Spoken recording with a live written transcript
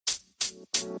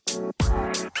All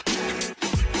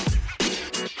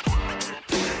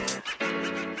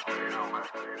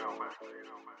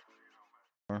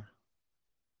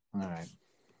right.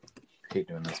 I hate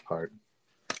doing this part.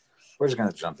 We're just going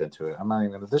to jump into it. I'm not even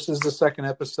going to. This is the second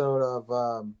episode of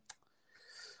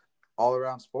All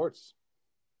Around Sports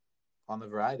on the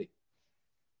Variety.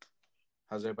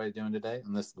 How's everybody doing today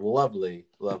on this lovely,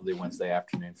 lovely Wednesday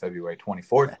afternoon, February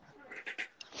 24th?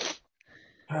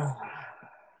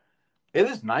 It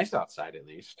is nice outside, at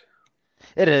least.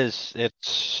 It is.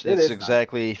 It's It is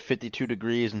exactly 52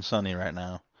 degrees and sunny right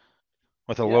now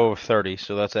with a Yeah. low of 30,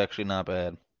 so that's actually not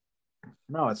bad.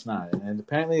 No, it's not. And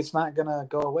apparently it's not going to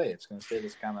go away. It's going to stay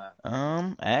this kind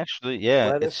of... Actually,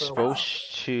 yeah, weather it's for a while.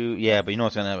 supposed to. Yeah, but you know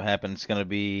what's gonna happen? It's gonna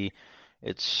be.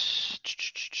 It's.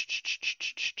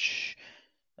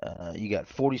 You got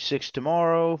 46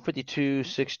 tomorrow, 52,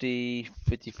 60,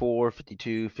 54,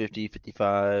 52, 50,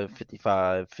 55,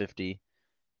 55, 50.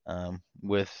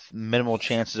 With minimal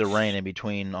chances of rain in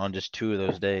between on just 2 of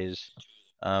those days.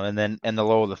 And then in the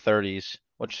low of the 30s,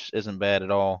 which isn't bad at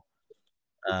all.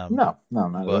 No,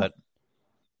 not at all. But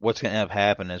what's gonna end up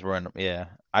happening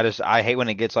is I hate when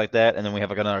it gets like that, and then we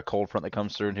have like another cold front that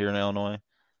comes through here in Illinois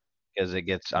because it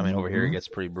gets. I mean, over here it gets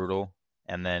pretty brutal,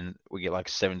 and then we get like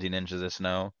 17 inches of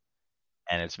snow,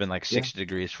 and it's been like 60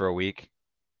 degrees for a week.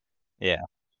 Yeah.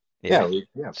 So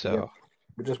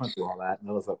we just went through all that.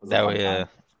 That was a that fun way, time.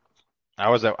 I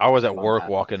was at Fun work time.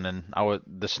 walking, and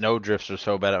the snow drifts were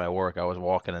so bad at my work. I was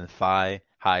walking in thigh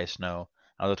high snow.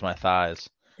 I was up to my thighs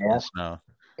in snow.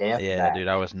 Yeah, dude,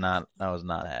 I was not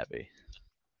happy.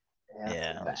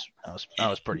 Yeah, I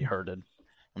was pretty hurted.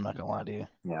 I'm not gonna lie to you.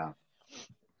 Yeah.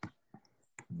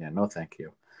 No, thank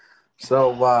you.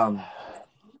 So,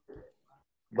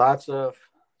 lots of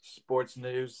sports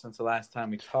news since the last time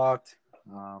we talked.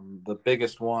 The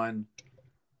biggest one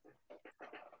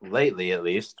lately, at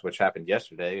least, which happened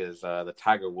yesterday, is the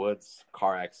Tiger Woods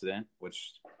car accident,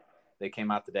 which they came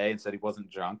out today and said he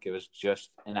wasn't drunk. It was just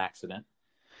an accident.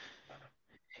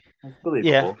 It's believable.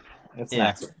 Yeah. It's an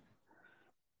accident.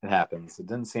 It happens. It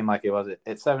didn't seem like it was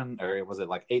at 7 or was it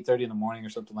like 8:30 in the morning or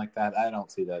something like that. I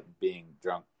don't see that being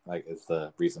drunk is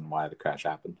the reason why the crash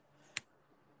happened.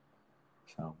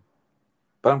 So,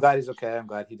 but I'm glad he's okay. I'm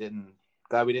glad we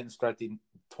didn't start the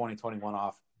 2021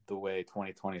 off the way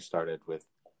 2020 started with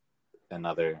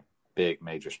another big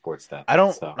major sports death.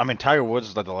 I mean, Tiger Woods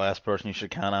is like the last person you should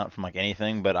count out from like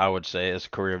anything, but I would say his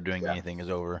career of doing anything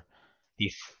is over.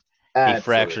 He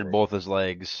fractured both his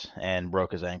legs and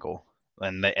broke his ankle.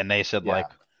 And they said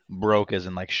like broke as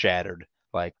in like shattered,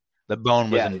 like the bone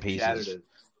was in pieces.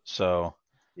 So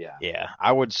yeah,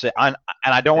 I would say, and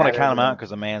I don't want to count him out because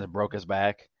the man broke his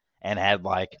back and had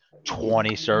like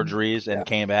 20 surgeries and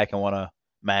came back and won a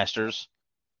Masters.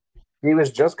 He was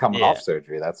just coming off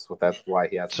surgery. That's why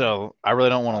he had. So I really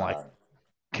don't want to like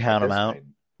count him out,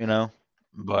 you know.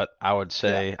 But I would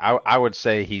say I would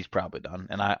say he's probably done,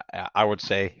 and I would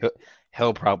say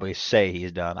he'll probably say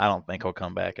he's done. I don't think he'll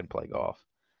come back and play golf.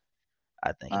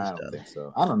 I think he's done. I don't think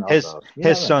so. I don't know.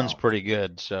 His son's pretty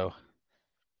good, so.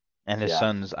 And his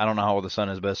son's, I don't know how old the son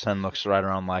is, but his son looks right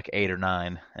around like 8 or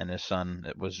 9, and his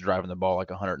son was driving the ball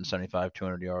like 175,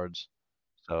 200 yards.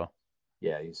 So.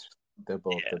 Yeah, they're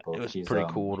both. It was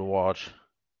pretty cool to watch.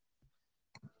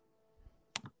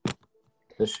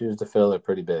 The shoes to fill are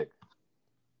pretty big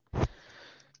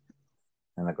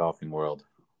in the golfing world.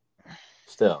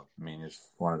 Still, I mean, he's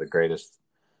one of the greatest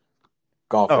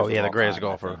golfers. Oh yeah, the greatest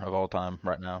golfer of all time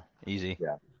right now. Easy.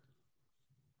 Yeah.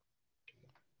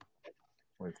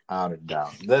 Without a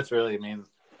doubt. That's really, I mean,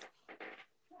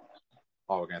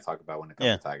 all we're going to talk about when it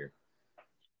comes to Tiger.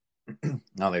 I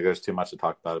don't think there's too much to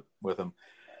talk about with him.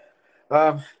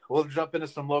 We'll jump into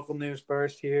some local news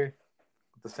first here.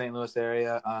 The St. Louis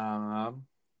area.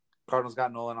 Cardinals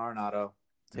got Nolan Arenado.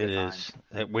 It is.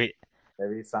 They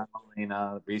re-signed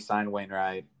Molina, re-signed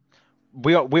Wainwright.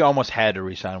 We almost had to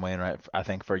re-sign Wainwright, I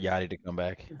think, for Yachty to come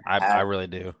back. I really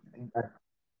do.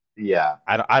 Yeah.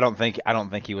 I don't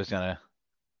think he was gonna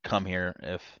come here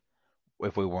if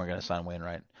we weren't gonna sign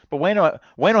Wainwright. But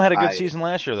Waino had a good season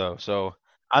last year though, so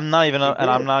I'm not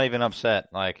even upset.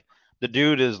 Like the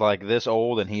dude is like this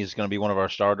old and he's gonna be one of our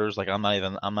starters. Like I'm not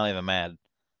even mad.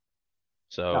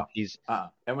 So he's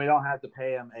and we don't have to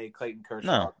pay him a Clayton Kershaw.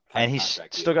 No, and he's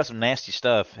still got some nasty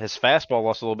stuff. His fastball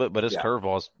lost a little bit, but his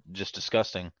curveball is just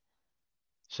disgusting.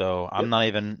 So I'm not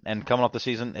even, and coming off the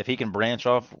season, if he can branch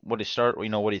off what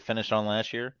he finished on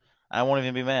last year, I won't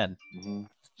even be mad. Mm-hmm.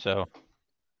 So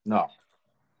no.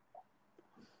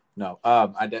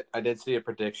 I did see a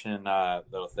prediction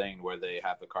little thing where they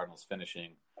have the Cardinals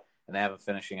finishing, and they have them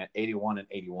finishing at 81 and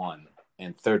 81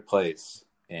 in third place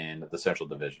in the Central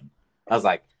Division. I was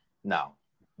like, no,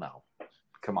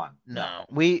 come on, no.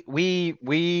 If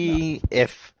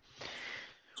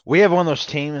we have one of those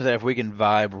teams that if we can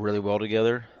vibe really well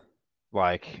together,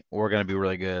 like we're gonna be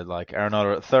really good. Like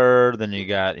Arenado at third, then you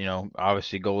got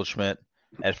obviously Goldschmidt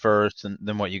at first, and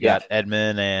then what you got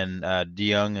Edman and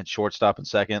DeYoung at shortstop in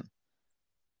second,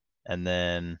 and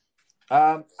then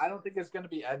I don't think it's gonna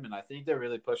be Edman. I think they're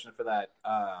really pushing for that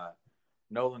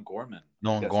Nolan Gorman.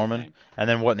 And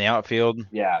then what in the outfield?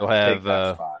 Yeah, they'll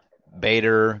have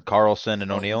Bader, Carlson,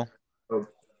 and O'Neill.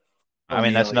 I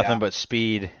mean, that's nothing but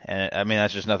speed, and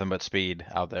that's just nothing but speed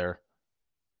out there.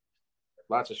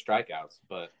 Lots of strikeouts,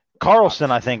 but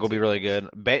Carlson, I think, will be really good.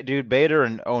 Dude, Bader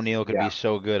and O'Neill could be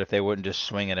so good if they wouldn't just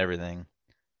swing at everything.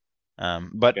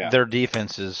 But their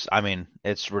defense is,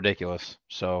 it's ridiculous.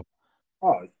 So,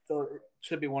 so it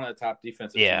should be one of the top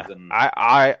defensive teams.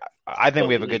 I think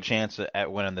we have a good chance at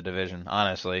winning the division.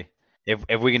 Honestly,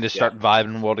 if we can just start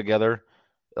vibing well together,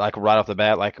 like right off the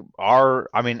bat, like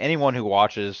anyone who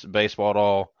watches baseball at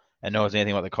all and knows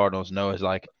anything about the Cardinals knows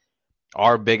like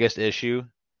our biggest issue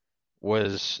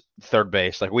was third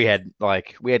base. Like we had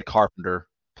Carpenter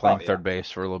playing third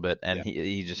base for a little bit, and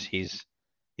he's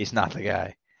not the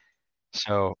guy.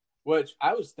 So, which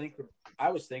I was thinking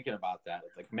about that.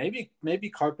 Like maybe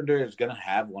Carpenter is gonna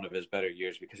have one of his better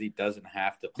years because he doesn't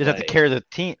have to. Doesn't have to carry the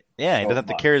team. Yeah, he doesn't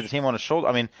have to carry the team on his shoulder.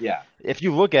 I mean, if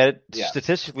you look at it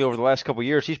statistically over the last couple of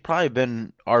years, he's probably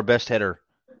been our best hitter.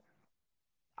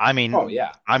 I mean,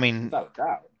 without a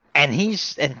doubt. And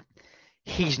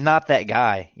he's not that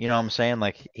guy. You know what I'm saying?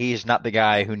 Like he's not the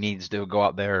guy who needs to go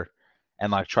out there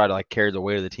and like try to like carry the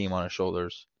weight of the team on his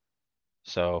shoulders.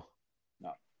 So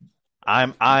no.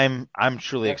 I'm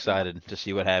truly excited to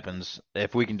see what happens.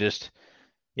 If we can just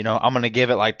I'm gonna give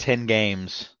it like 10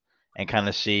 games and kind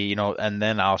of see, and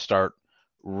then I'll start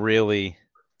really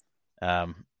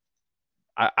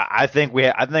I think we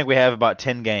have about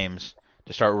 10 games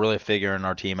to start really figuring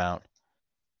our team out.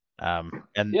 I'm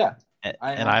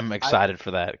excited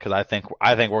for that because I think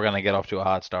we're gonna get off to a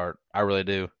hot start. I really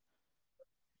do.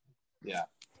 Yeah,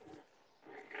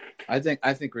 I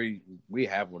think we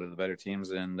have one of the better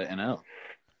teams in the NL.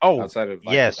 Outside of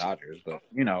the Dodgers, but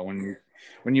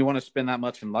when you want to spend that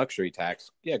much in luxury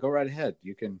tax, go right ahead.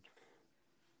 You can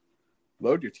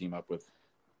load your team up with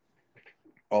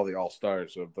all the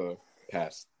all-stars of the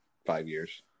past 5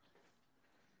 years.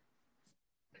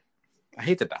 I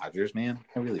hate the Dodgers, man.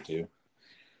 I really do.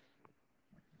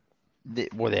 They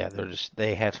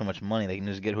have so much money they can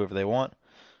just get whoever they want.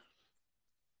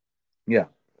 Yeah.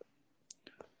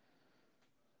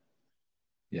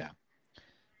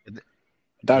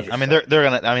 Dodgers they're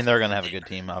gonna have a good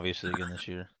team obviously again this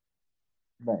year.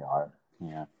 They are,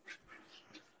 yeah.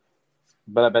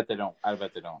 But I bet they don't. I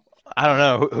don't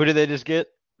know. Who did they just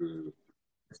get?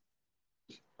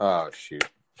 Oh shoot!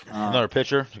 Another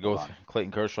pitcher to go with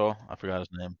Clayton Kershaw. I forgot his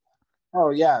name. Oh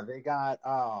yeah, they got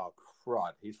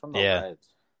crud. He's from the Reds.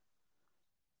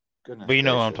 Goodness but you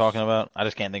know who I'm talking about. I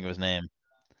just can't think of his name.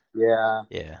 Yeah.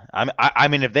 Yeah. I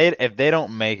mean, if they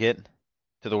don't make it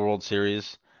to the World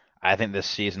Series, I think this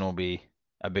season will be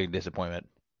a big disappointment.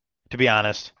 To be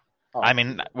honest,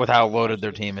 with how loaded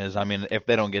their team is, if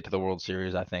they don't get to the World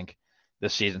Series, I think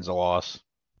this season's a loss.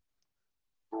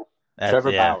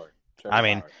 Trevor Bauer.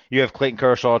 You have Clayton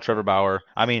Kershaw, Trevor Bauer.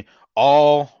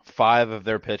 All 5 of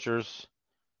their pitchers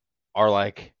are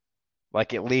like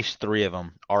at least 3 of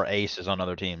them are aces on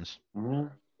other teams. Mm-hmm.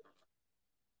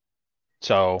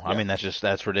 So,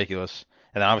 that's ridiculous.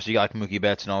 And then obviously you got like Mookie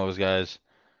Betts and all those guys.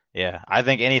 Yeah, I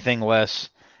think anything less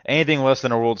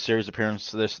than a World Series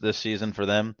appearance this season for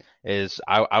them is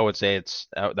I would say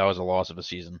that was a loss of a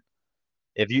season.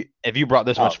 If you brought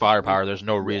this much firepower, there's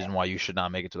no reason why you should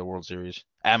not make it to the World Series.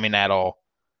 At all.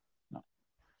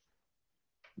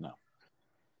 No.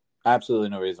 Absolutely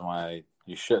no reason why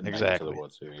you shouldn't make it to the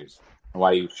World Series.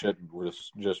 Why you shouldn't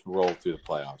just roll through the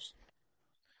playoffs.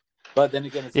 But then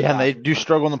again, and they do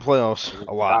struggle in the playoffs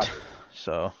a lot.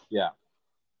 So yeah.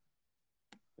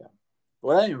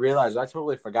 What I didn't realize, I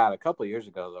totally forgot a couple of years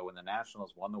ago though, when the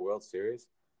Nationals won the World Series,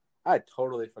 I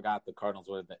totally forgot the Cardinals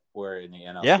were in the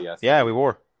NLCS. Yeah, we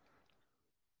were.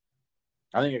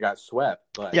 I think it got swept,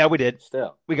 but yeah, we did.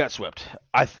 Still, we got swept.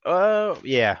 I think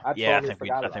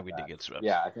we did get swept.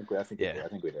 Yeah, I think we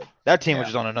did. That team was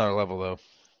just on another level though.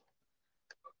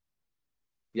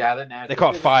 Yeah, they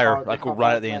caught fire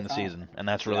right at the end of the season, and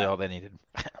that's really all they needed.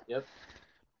 Yep.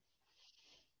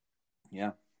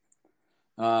 Yeah.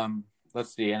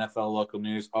 Let's see, NFL local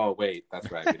news. Oh wait,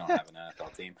 that's right. We don't have an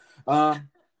NFL team.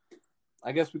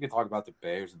 I guess we could talk about the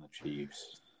Bears and the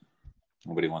Chiefs.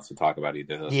 Nobody wants to talk about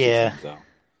either of those two teams, though.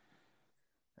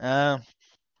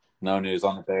 No news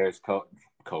on the Bears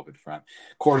COVID front,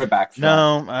 quarterback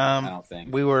front. No, I don't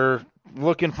think we were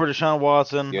looking for Deshaun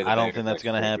Watson. you're the I don't Bears think that's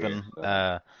going to expert here.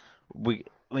 happen. So.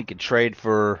 We could trade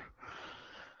for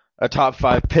a top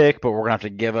 5 pick, but we're gonna have to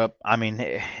give up. I mean,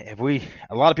 if we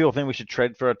a lot of people think we should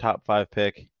trade for a top 5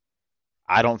 pick.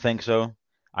 I don't think so.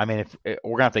 I mean, if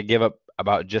we're gonna have to give up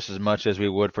about just as much as we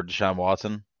would for Deshaun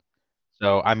Watson.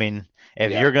 So, I mean,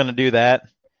 if Yeah. you're gonna do that,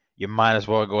 you might as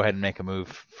well go ahead and make a move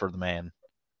for the man.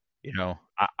 You know,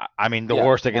 I mean, the Yeah.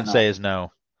 worst I Why can say not? is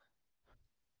no.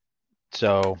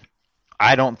 So,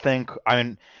 I don't think. I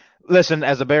mean, listen,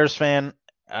 as a Bears fan,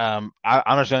 I'm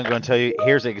just going to go and tell you.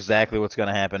 Here's exactly what's going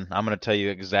to happen. I'm going to tell you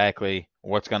exactly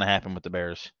what's going to happen with the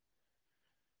Bears.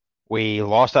 We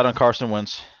lost out on Carson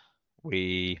Wentz.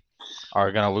 We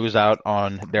are going to lose out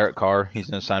on Derek Carr. He's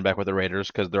going to sign back with the Raiders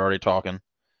because they're already talking.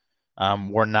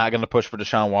 We're not going to push for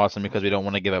Deshaun Watson because we don't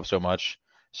want to give up so much.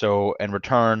 So in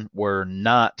return, we're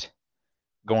not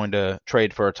going to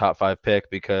trade for a top 5 pick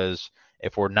because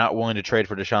if we're not willing to trade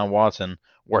for Deshaun Watson,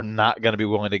 we're not going to be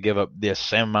willing to give up the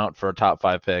same amount for a top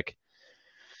 5 pick.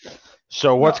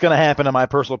 So what's No. going to happen, in my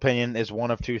personal opinion, is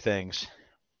one of two things.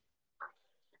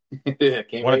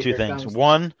 Can't One of wait. two Here it things. comes.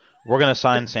 One, we're going to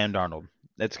sign Sam Darnold.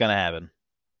 It's going to happen.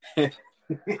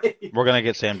 We're going to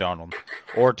get Sam Darnold.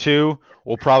 Or two,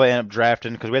 we'll probably end up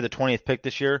drafting, because we had the 20th pick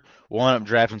this year, we'll end up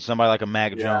drafting somebody like a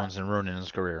Mac Jones and ruining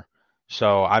his career.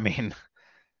 So, I mean,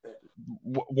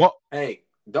 what? Hey,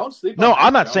 don't sleep on No,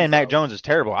 I'm Mac not Jones, saying Mac though. Jones is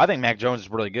terrible. I think Mac Jones is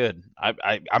really good.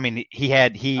 I mean, he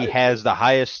has the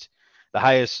highest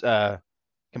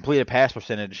completed pass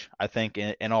percentage, I think,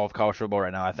 in all of college football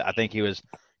right now. I think he was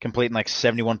completing like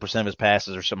 71% of his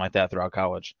passes or something like that throughout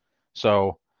college.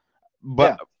 So,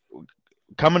 but Yeah.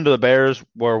 coming to the Bears,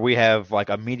 where we have like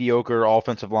a mediocre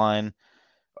offensive line,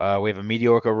 we have a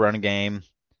mediocre run game.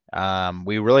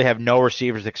 We really have no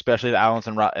receivers, especially if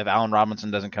Allen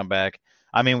Robinson doesn't come back.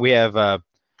 I mean, we have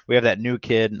that new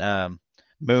kid,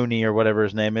 Mooney or whatever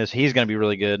his name is. He's going to be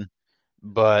really good,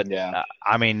 but Yeah.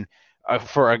 I mean,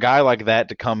 for a guy like that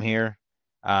to come here,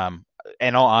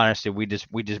 in all honesty, we just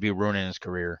be ruining his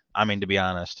career. I mean, to be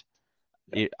honest,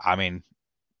 I mean,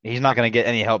 he's not going to get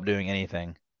any help doing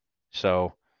anything.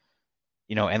 So,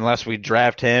 unless we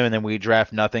draft him and then we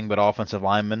draft nothing but offensive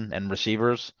linemen and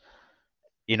receivers,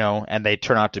 and they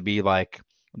turn out to be like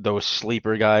those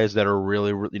sleeper guys that are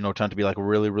really, turn out to be like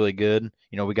really, really good.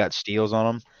 We got steals on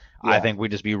them. I Yeah. think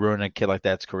we'd just be ruining a kid like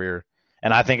that's career.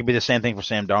 And I think it'd be the same thing for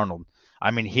Sam Darnold.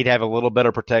 I mean, he'd have a little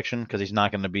better protection because he's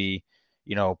not going to be,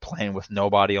 playing with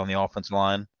nobody on the offensive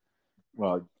line.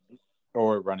 Well,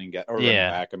 or running Yeah,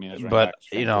 back. I mean, his running but back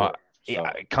is Frank Gore. So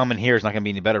coming here is not going to be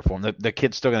any better for him. The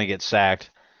kid's still going to get sacked.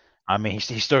 I mean,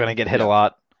 he's still going to get hit a yeah.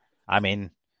 lot. I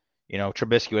mean,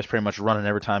 Trubisky was pretty much running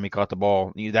every time he caught the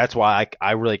ball. That's why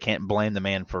I really can't blame the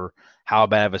man for how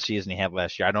bad of a season he had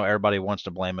last year. I know everybody wants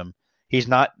to blame him. He's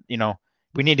not,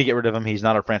 we need to get rid of him. He's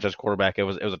not our franchise quarterback. It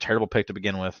was a terrible pick to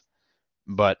begin with.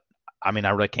 But I mean,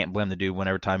 I really can't blame the dude when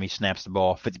every time he snaps the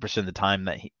ball, 50% of the time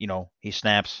that he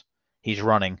snaps, he's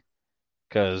running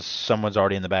because someone's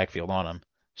already in the backfield on him.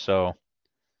 So,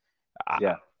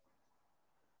 Yeah.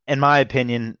 in my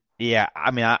opinion, yeah. I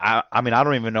mean, I mean, I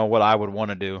don't even know what I would want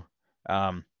to do.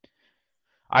 Um,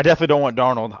 I definitely don't want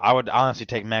Darnold. I would honestly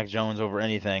take Mac Jones over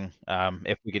anything.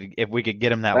 If we could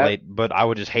get him that That late, but I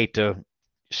would just hate to,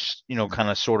 kind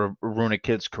of sort of ruin a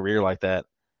kid's career like that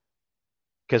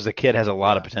because the kid has a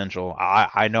lot of yeah. potential.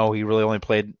 I know he really only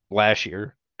played last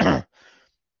year,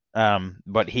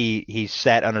 but he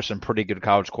sat under some pretty good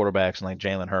college quarterbacks like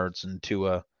Jalen Hurts and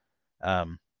Tua.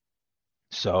 Um,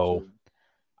 so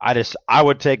Absolutely. I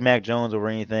would take Mac Jones over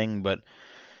anything, but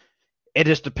it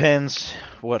just depends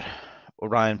what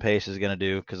Ryan Pace is going to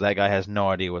do because that guy has no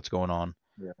idea what's going on.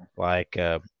 Yeah. Like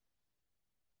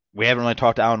we haven't really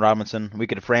talked to Allen Robinson. We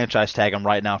could franchise tag him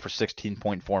right now for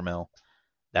 16.4 mil.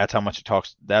 That's how much it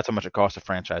talks. That's how much it costs to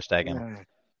franchise tag him.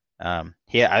 I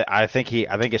think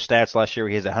his stats last year.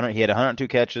 He had 102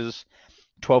 catches,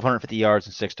 1,250 yards,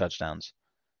 and 6 touchdowns.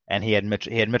 And he had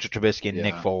Mitchell Trubisky and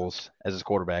Nick Yeah. Foles as his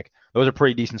quarterback. Those are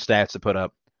pretty decent stats to put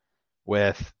up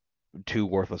with two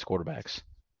worthless quarterbacks.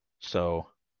 So,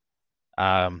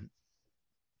 I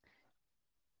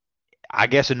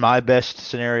guess in my best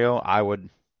scenario, I would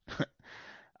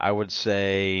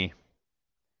say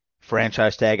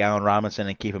franchise tag Allen Robinson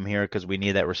and keep him here because we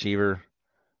need that receiver.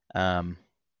 Um,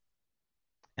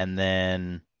 and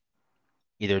then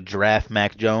either draft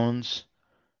Mac Jones,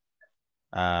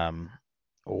 um,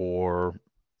 or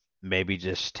maybe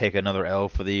just take another L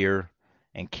for the year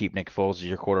and keep Nick Foles as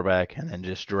your quarterback, and then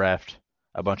just draft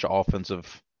a bunch of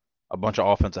offensive, a bunch of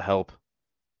offensive help.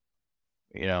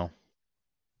 You know,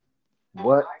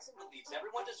 What?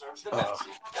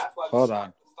 Hold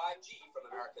on.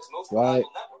 Why?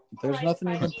 There's nothing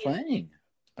even playing.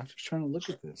 I'm just trying to look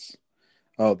at this.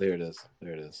 Oh, there it is.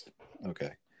 There it is.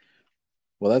 Okay.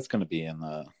 Well, that's going to be in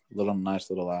the nice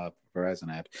little app,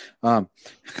 Verizon app.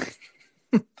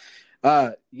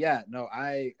 Yeah, no,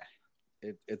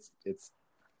 it's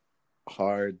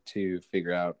hard to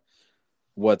figure out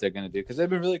what they're going to do because they've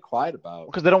been really quiet about.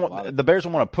 Because they don't want the Bears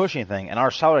don't want to push anything, and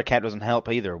our salary cap doesn't help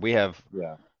either. We have,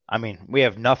 we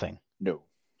have nothing. No.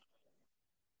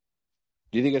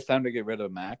 Do you think it's time to get rid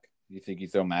of Mac? Do you think you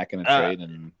throw Mac in a trade?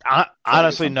 And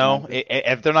honestly, no.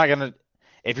 If you're not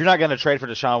gonna trade for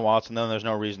Deshaun Watson, then there's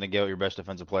no reason to give your best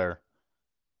defensive player.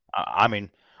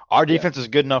 Our defense is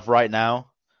good enough right now.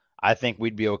 I think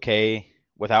we'd be okay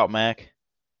without Mac.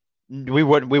 We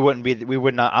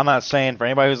would not. I'm not saying, for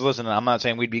anybody who's listening, I'm not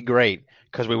saying we'd be great,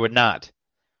 because we would not.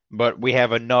 But we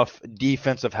have enough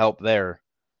defensive help there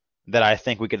that I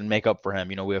think we could make up for him.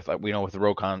 With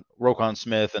Roquan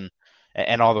Smith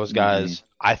and all those guys.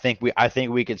 Mm-hmm. I think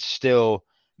we could still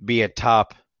be a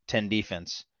top 10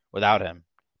 defense without him.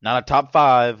 Not a top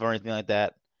 5 or anything like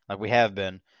that, like we have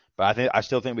been. But I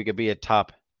still think we could be a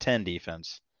top 10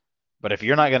 defense. But if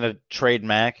you're not going to trade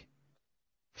Mac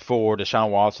for Deshaun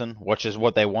Watson, which is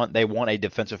what they want a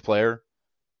defensive player.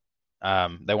 I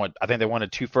think they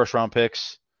wanted 2 first-round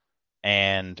picks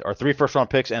or 3 first-round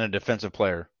picks and a defensive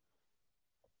player.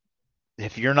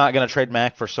 If you're not going to trade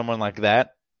Mac for someone like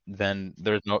that, then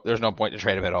there's no point to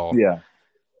trade him at all. Yeah.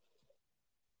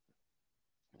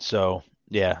 So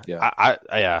yeah.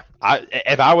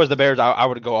 If I was the Bears, I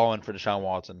would go all in for Deshaun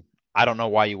Watson. I don't know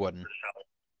why you wouldn't.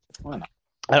 Why not?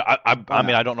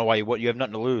 I don't know why you would. You have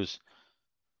nothing to lose.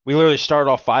 We literally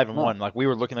started off 5-1. Like, we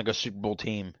were looking like a Super Bowl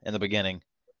team in the beginning,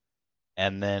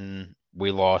 and then we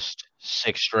lost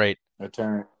 6 straight. It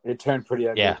turned pretty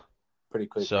ugly. Yeah. Pretty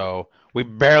quick. So we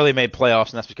barely made playoffs,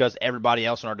 and that's because everybody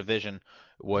else in our division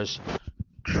was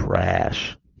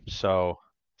trash. So,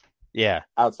 yeah.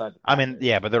 Outside.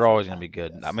 But they're always going to be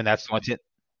good. Yes. That's the only team.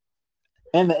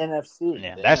 And the NFC.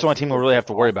 Yeah, that's the only team we'll really have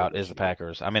to worry about is the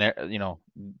Packers. The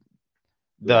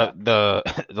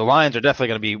Lions are definitely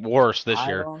going to be worse this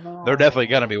year. They're definitely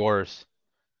going to be worse.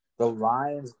 The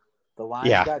Lions.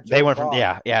 They went from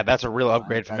that's a real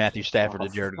upgrade from Matthew Stafford to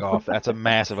Jared Goff. That's a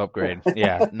massive upgrade.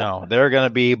 Yeah, no, they're going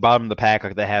to be bottom of the pack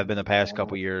like they have been the past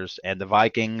couple years. And the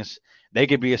Vikings, they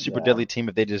could be a super deadly team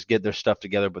if they just get their stuff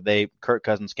together. But Kirk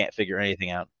Cousins can't figure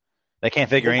anything out. He can't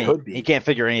figure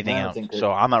anything out.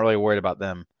 So I'm not really worried about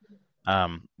them.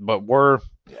 But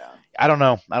I don't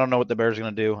know. I don't know what the Bears are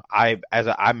going to do.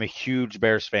 I'm a huge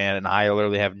Bears fan, and I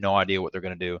literally have no idea what they're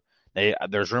going to do.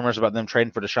 There's rumors about them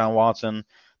trading for Deshaun Watson.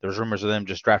 There's rumors of them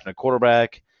just drafting a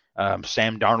quarterback.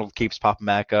 Sam Darnold keeps popping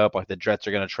back up, like the Jets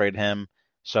are going to trade him.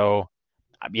 So,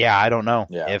 I don't know.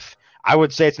 Yeah. If I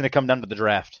would say it's going to come down to the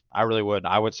draft. I really would.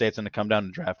 I would say it's going to come down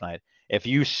to draft night. If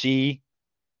you see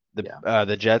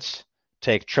the Jets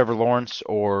take Trevor Lawrence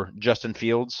or Justin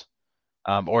Fields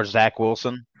or Zach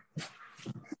Wilson,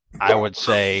 I would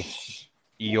say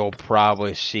you'll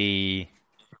probably see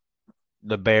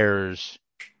the Bears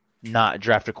not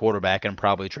draft a quarterback and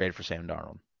probably trade for Sam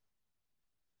Darnold.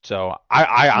 So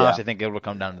I honestly think it will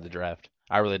come down to the draft.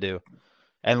 I really do.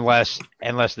 Unless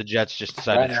the Jets just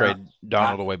decide to trade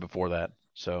Darnold away before that.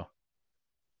 So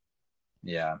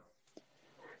yeah.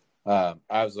 I'm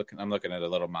looking at a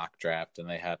little mock draft, and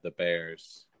they had the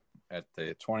Bears at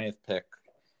the 20th pick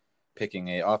picking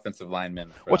a offensive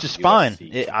lineman, which is fine.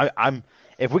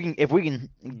 If we can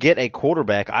get a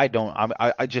quarterback, I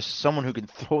just someone who can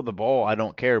throw the ball. I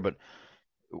don't care, but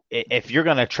if you're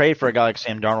going to trade for a guy like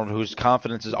Sam Darnold, whose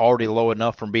confidence is already low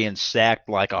enough from being sacked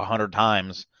like 100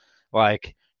 times,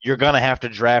 like, you're going to have to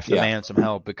draft the man some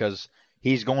help, because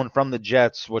he's going from the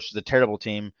Jets, which is a terrible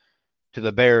team, to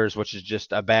the Bears, which is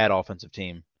just a bad offensive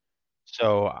team.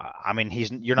 So,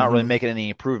 you're not really making any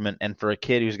improvement. And for a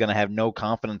kid who's going to have no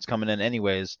confidence coming in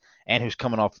anyways, and who's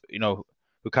coming off,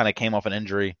 who kind of came off an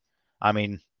injury,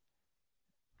 you're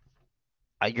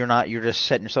just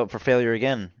setting yourself up for failure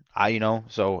again.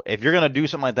 So if you're going to do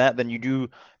something like that, then you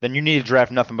need to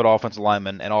draft nothing but offensive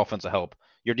linemen and offensive help.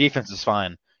 Your defense is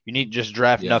fine. You need to just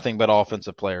draft nothing but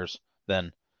offensive players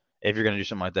then, if you're going to do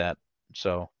something like that.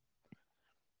 So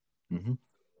you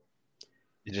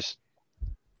just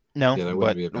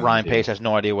but Ryan Pace has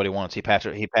no idea what he wants. He passed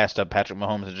up Patrick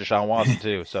Mahomes and Deshaun Watson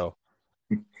too. So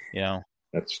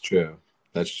that's true.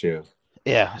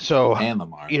 Yeah. So and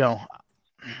Lamar.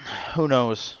 Who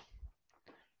knows?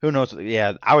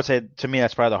 Yeah, I would say, to me,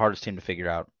 that's probably the hardest team to figure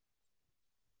out.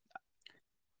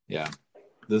 Yeah.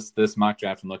 This mock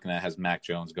draft I'm looking at has Mac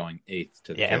Jones going 8th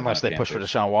to the Carolina unless they Panthers. push for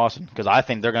Deshaun Watson, because I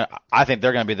think they're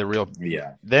gonna be the real.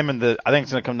 Yeah. I think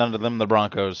it's gonna come down to them and the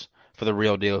Broncos for the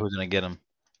real deal. Who's gonna get them?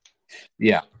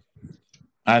 Yeah.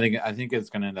 I think it's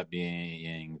going to end up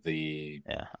being the.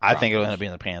 Yeah, I think it'll end up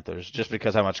being the Panthers just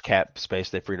because how much cap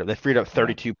space they freed up. They freed up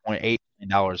 $32.8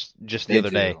 million just the other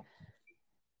day.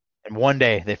 In one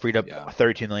day, they freed up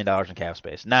 $32 million in cap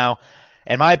space. Now,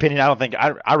 in my opinion,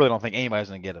 I really don't think anybody's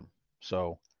going to get him.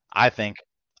 So I think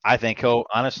he'll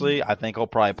honestly, I think he'll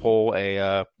probably pull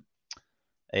a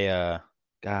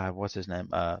God, what's his name?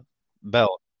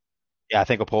 Bell. Yeah, I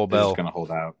think he'll pull Bell. He's going to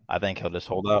hold out. I think he'll just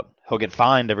hold out. He'll get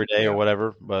fined every day or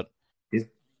whatever, but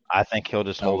I think he'll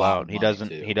just hold out. He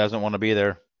doesn't want to be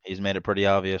there. He's made it pretty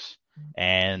obvious,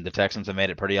 and the Texans have made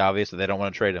it pretty obvious that they don't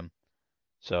want to trade him.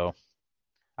 So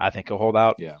I think he'll hold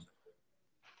out. Yeah.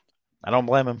 I don't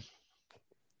blame him.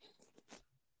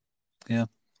 Yeah.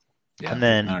 And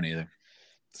then I don't either.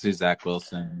 See Zach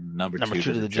Wilson, number 2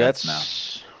 to the Jets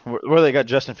now. Where they got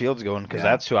Justin Fields going, because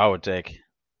that's who I would take.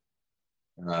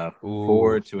 4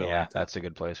 to Atlanta. Yeah, that's a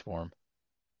good place for him.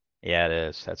 Yeah, it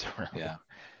is. It's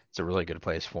a really good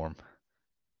place for him.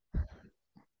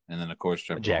 And then of course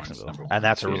Jacksonville, and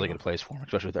that's a really good place for him,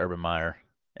 especially with Urban Meyer.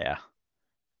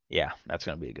 Yeah, that's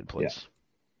going to be a good place. Yeah.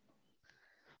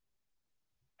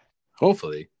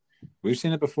 Hopefully, we've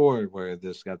seen it before where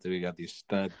we got these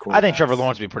stud quarterbacks. I think Trevor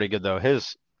Lawrence will be pretty good though.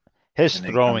 His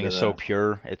throwing is so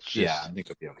pure. It's just I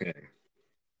think it'll be okay.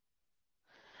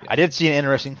 Yeah. I did see an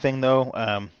interesting thing,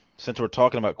 though, since we're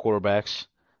talking about quarterbacks.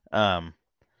 I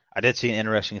did see an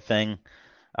interesting thing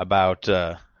about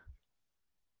the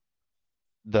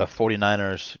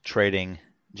 49ers trading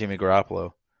Jimmy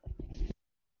Garoppolo.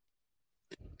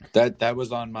 That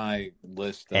was on my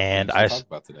list of things to talk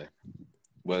about today.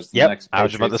 Next I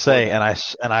was about to say, and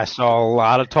I saw a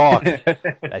lot of talk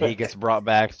that he gets brought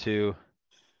back to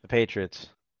the Patriots,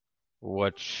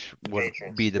 which would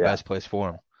be the best place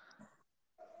for him.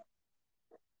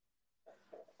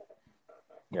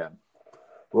 Yeah.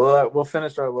 We'll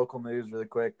finish our local news really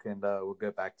quick, and we'll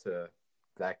get back to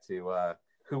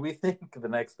who we think the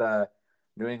next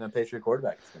New England Patriot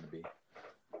quarterback is going to be.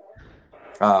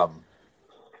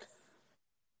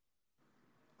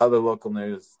 Other local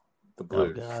news: the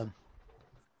Blues. Oh, God.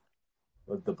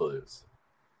 With the Blues,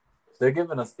 they're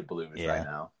giving us the Blues right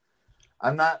now.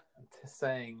 I'm not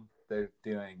saying they're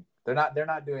not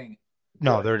doing.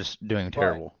 No, good, they're just doing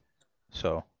terrible.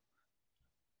 So.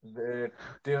 They're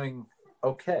doing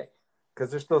okay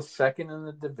because they're still second in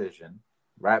the division,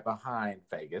 right behind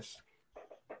Vegas.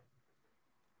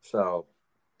 So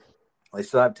they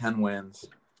still have 10 wins.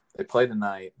 They play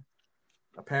tonight.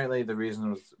 Apparently, the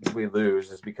reason we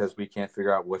lose is because we can't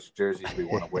figure out which jerseys we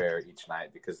want to wear each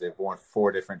night because they've worn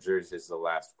 4 different jerseys the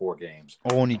last 4 games.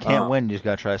 Oh, and you can't win. You just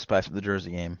got to try to spice up the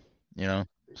jersey game,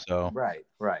 So Right.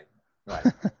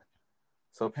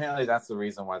 So apparently that's the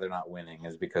reason why they're not winning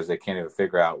is because they can't even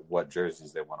figure out what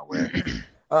jerseys they want to wear.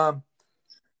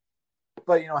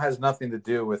 But, it has nothing to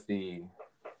do with the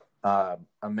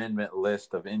amendment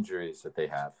list of injuries that they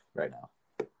have right now.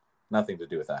 Nothing to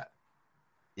do with that.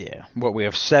 Yeah. We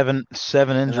have seven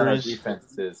injuries. Our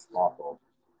defense is awful.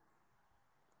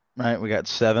 Right, we got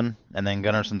 7, and then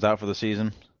Gunnarson's out for the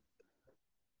season.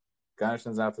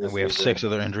 Gunnarson's out for the season. And we have 6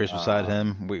 other injuries beside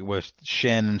him. With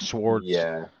Shen and Schwartz.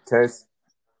 Yeah.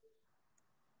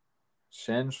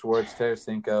 Shen, Schwartz,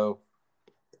 Tarasenko.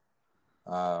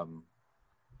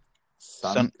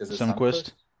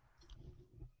 Sundqvist?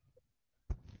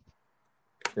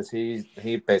 Because he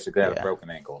basically had a broken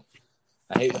ankle.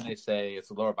 I hate when they say it's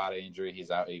a lower body injury.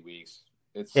 He's out 8 weeks.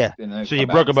 So you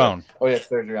broke a bone. Oh, yeah,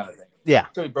 surgery on his ankle. Yeah.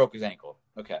 So he broke his ankle.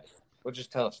 Okay. Well,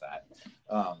 just tell us that.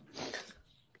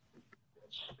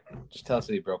 Just tell us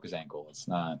that he broke his ankle. It's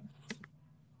not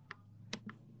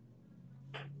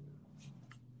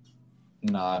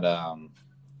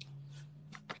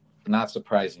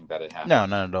surprising that it happened. No,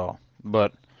 not at all.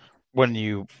 But when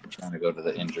I'm trying to go to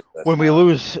the injury list when we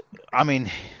lose, I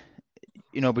mean,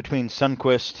 between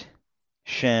Sundqvist,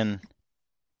 Shen,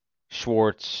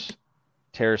 Schwartz,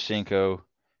 Tarasenko,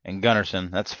 and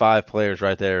Gunnarsson, that's 5 players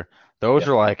right there. Those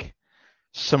are like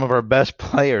some of our best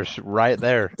players right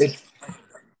there.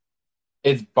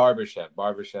 It's Barbashev.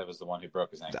 Barbashev is the one who broke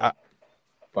his ankle.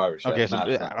 Barbashev. Okay, so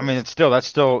I mean, that's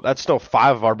still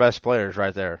 5 of our best players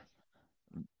right there.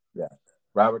 Yeah,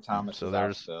 Robert Thomas. So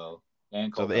there's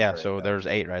there's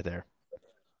 8 right there,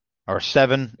 or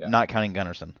 7, not counting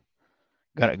Gunnarsson.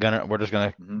 We're just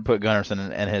gonna put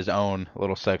Gunnarsson in his own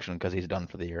little section because he's done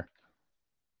for the year.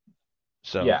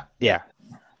 So yeah.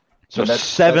 So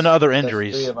 7 other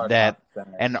injuries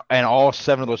and all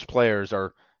 7 of those players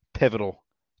are pivotal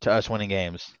to us winning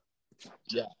games.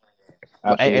 Yeah,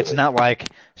 absolutely. It's absolutely. not like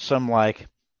some like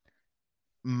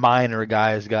minor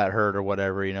guys got hurt or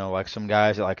whatever, like some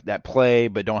guys that play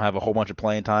but don't have a whole bunch of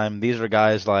playing time. These are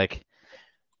guys like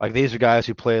these are guys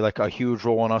who play like a huge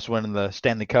role in us winning the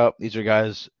Stanley Cup. These are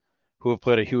guys who have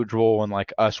played a huge role in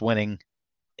like us winning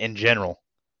in general.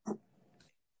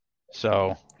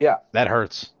 So yeah, that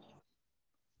hurts.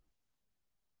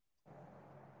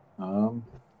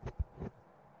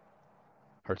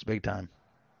 Hurts big time.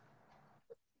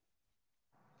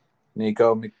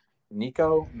 Niko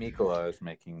Mikkola is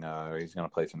making. He's going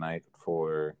to play tonight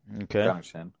for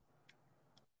Gunnarsson.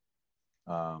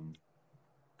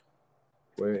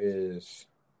 Where is?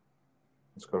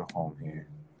 Let's go to home here.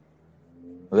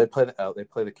 Well, they play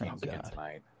the Kings again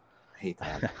tonight. I hate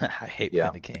that. I hate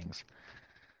playing the Kings.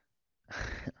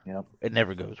 Yep. It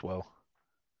never goes well.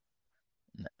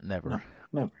 Never.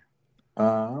 No,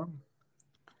 never.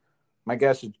 My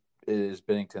guess is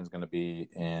Binnington's going to be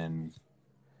in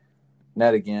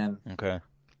net again. Okay.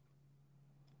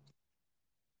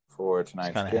 For tonight's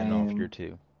game. Kind of heading off here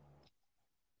too.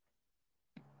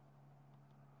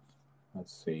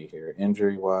 Let's see here.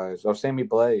 Injury wise, Sammy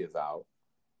Blais is out.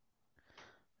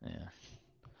 Yeah.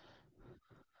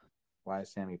 Why is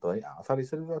Sammy Blais out? I thought they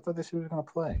said he was going to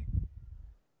play.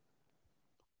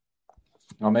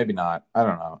 Well, maybe not. I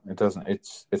don't know. It doesn't.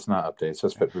 It's not updated. It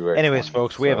says February. Anyways, 20th,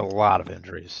 folks, we have a lot of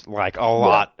injuries, like a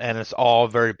lot, and it's all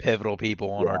very pivotal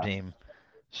people on our team.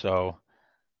 So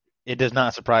it does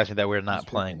not surprise me that we're not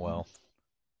playing well.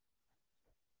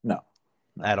 No.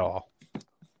 At all.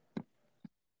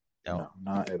 No,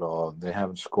 not at all. They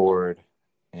haven't scored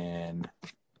in.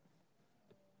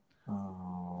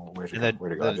 Oh, where'd it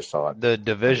go? I just saw it. The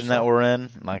division that we're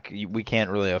in, like we can't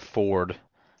really afford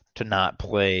to not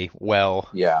play well.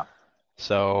 Yeah.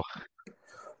 So.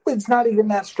 It's not even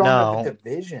that strong of a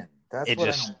division. That's what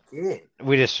I don't get.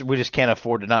 We just can't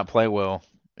afford to not play well,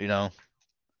 No.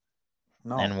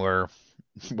 And we're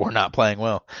not playing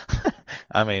well.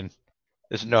 I mean,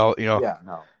 there's no, Yeah,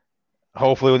 no.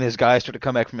 Hopefully, when these guys start to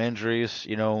come back from injuries,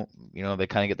 they kind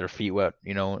of get their feet wet,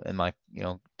 in like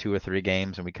 2 or 3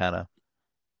 games, and we kind of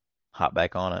hop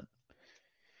back on it.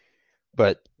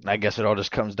 But I guess it all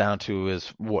just comes down to is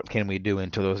what can we do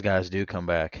until those guys do come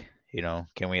back?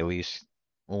 Can we at least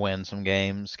win some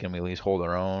games? Can we at least hold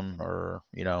our own, or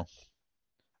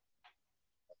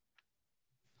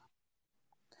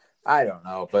I don't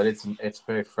know, but it's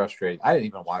very frustrating. I didn't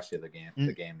even watch the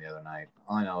game the other night.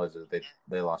 All I know is that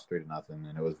they lost 3-0,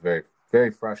 and it was very,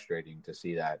 very frustrating to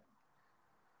see that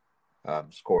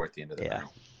score at the end of the night.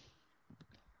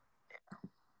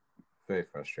 Very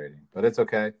frustrating, but it's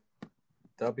okay.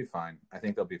 They'll be fine. I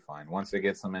think they'll be fine once they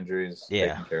get some injuries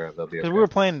taken care of. They'll be okay. Because we were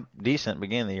playing decent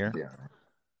beginning of the year. Yeah.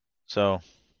 So.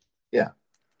 Yeah.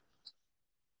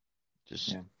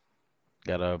 Just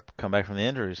gotta come back from the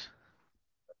injuries.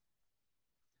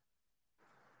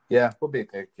 Yeah, we'll be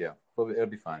okay. Yeah, it'll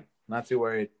be fine. Not too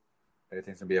worried.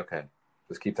 Everything's gonna be okay.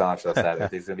 Just keep telling ourselves that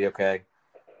everything's gonna be okay.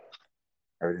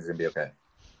 Everything's gonna be okay.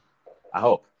 I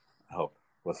hope.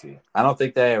 We'll see. I don't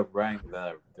think they are running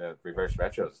the reverse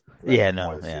retros. Yeah,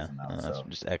 no, yeah. So.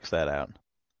 Just X that out.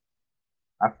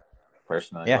 I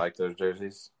personally like those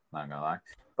jerseys. Not gonna lie,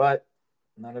 but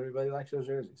not everybody likes those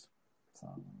jerseys. So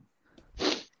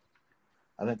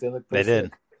I think they look pretty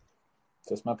sick.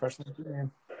 Just my personal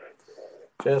opinion.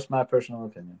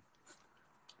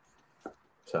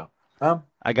 So,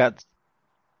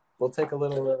 we'll take a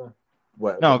little.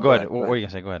 What? No, go ahead. What are you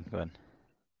gonna say? Go ahead.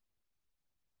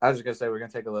 I was just gonna say we're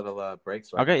gonna take a little break.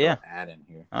 So okay, I can add in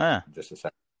here. Oh yeah. In just a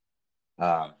second.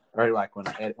 Or like when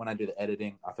I do the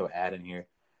editing, I'll throw an ad in here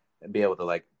and be able to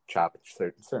like chop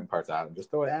certain parts out and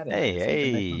just throw an ad in.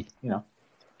 Hey. Them,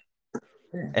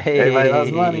 Hey. Everybody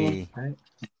loves money. Right?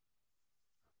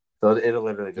 So it'll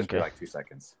literally just be like 2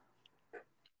 seconds.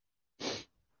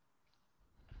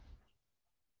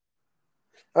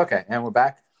 Okay, and we're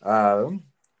back.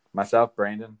 Myself,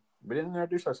 Brandon. We didn't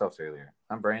introduce ourselves earlier.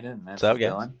 I'm Brandon, and that's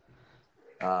Dylan.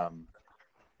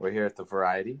 We're here at the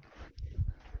Variety.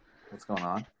 What's going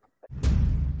on?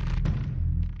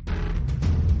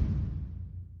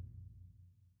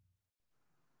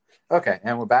 Okay,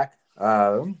 and we're back.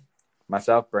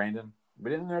 Myself, Brandon.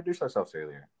 We didn't introduce ourselves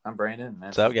earlier. I'm Brandon, and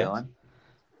that's Dylan.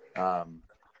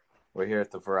 We're here at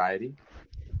the Variety.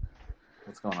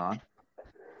 What's going on?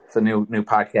 It's a new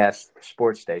podcast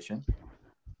sports station.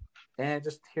 And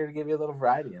just here to give you a little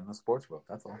variety in the sports world.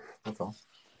 That's all.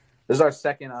 This is our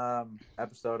second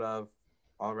episode of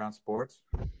All Around Sports.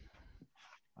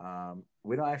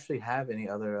 We don't actually have any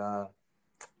other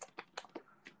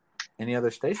any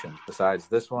other stations besides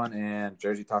this one and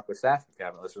Jersey Talk with Staff. If you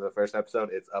haven't listened to the first episode,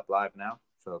 it's up live now,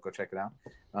 so go check it out.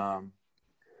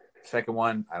 Second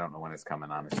one, I don't know when it's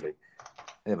coming, honestly.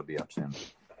 It'll be up soon.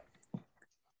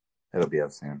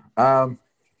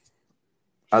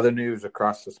 Other news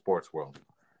across the sports world.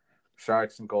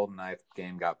 Sharks and Golden Knights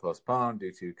game got postponed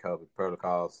due to COVID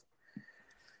protocols,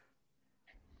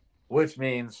 which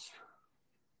means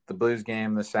the Blues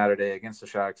game this Saturday against the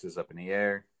Sharks is up in the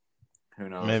air. Who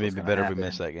knows? Maybe it'd be better if we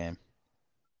miss that game.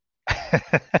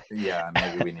 Yeah,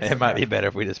 maybe we need. It might be better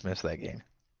if we just miss that game.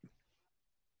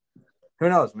 Who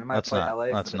knows? We might play LA.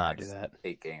 Let's not do that.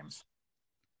 8 games,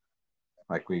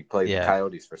 like we played the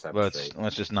Coyotes for 7 straight.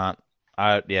 Let's just not.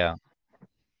 Well,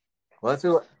 let's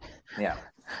do it. Yeah.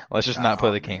 Let's just not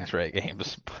play the Kings for 8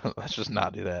 games. Let's just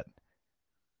not do that.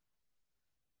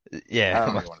 Yeah. I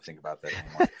don't really want to think about that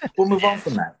anymore. We'll move on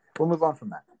from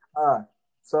that.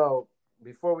 So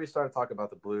before we started talking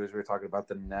about the Blues, we were talking about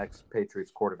the next Patriots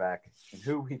quarterback and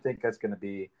who we think that's going to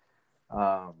be.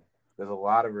 There's a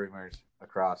lot of rumors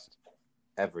across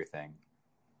everything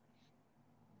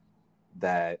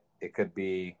that it could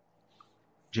be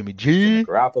Jimmy G,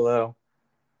 Garoppolo,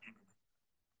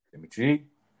 Jimmy G.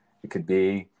 It could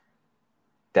be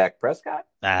Dak Prescott.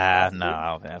 No, I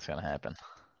don't think that's gonna happen.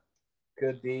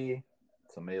 Could be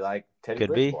somebody like Teddy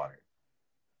Bridgewater.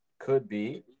 Could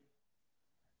be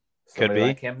somebody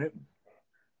like Cam Newton.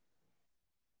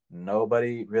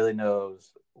 Nobody really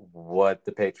knows what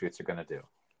the Patriots are gonna do.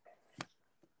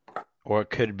 Or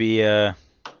it could be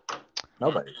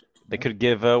nobody. They could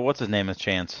give what's his name a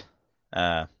chance.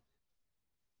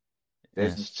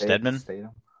 Stedman.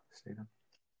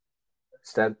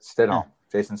 Stidham. Oh.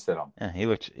 Jason Stidham. Yeah, he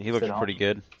looked pretty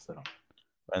good.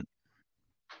 But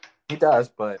he does,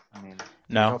 but I mean,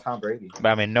 no Tom Brady. But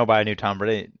I mean, nobody knew Tom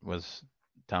Brady was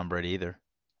Tom Brady either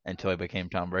until he became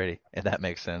Tom Brady, if that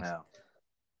makes sense. No.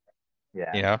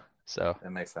 Yeah. You know, so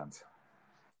that makes sense.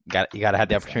 You got to have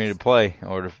the opportunity to play in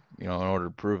order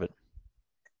to prove it.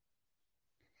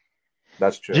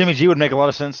 That's true. Jimmy G would make a lot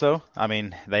of sense, though. I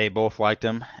mean, they both liked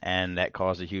him, and that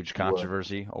caused a huge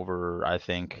controversy over, I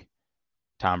think,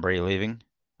 Tom Brady leaving.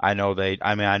 I know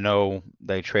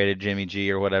they traded Jimmy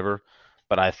G or whatever,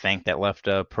 but I think that left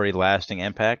a pretty lasting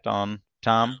impact on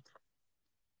Tom.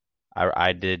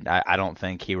 I don't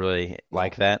think he really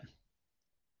liked that.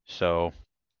 So.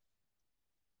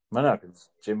 No,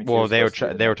 Jimmy G. Well, they were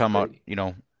talking about,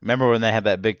 remember when they had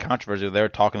that big controversy? They were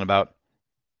talking about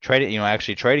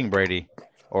actually trading Brady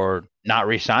or not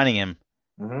re-signing him,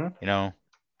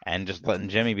 and just letting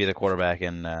Jimmy be the quarterback.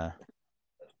 And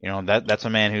that's a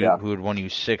man who had won you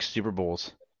 6 Super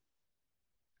Bowls,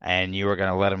 and you were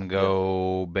going to let him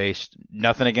go based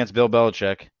nothing against Bill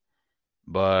Belichick,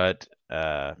 but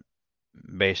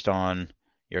based on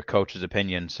your coach's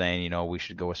opinion, saying we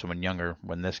should go with someone younger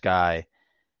when this guy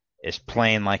is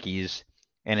playing like he's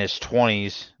in his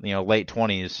 20s, late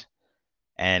 20s,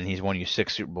 and he's won you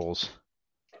 6 Super Bowls.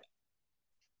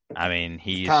 I mean,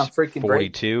 he's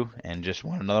 42 and just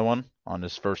won another one on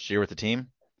his first year with the team.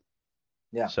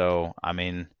 Yeah. So, I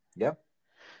mean,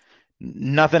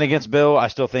 nothing against Bill. I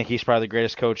still think he's probably the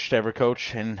greatest coach to ever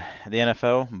coach in the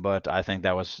NFL, but I think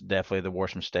that was definitely the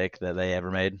worst mistake that they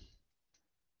ever made,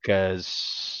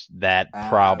 because that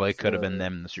probably could have been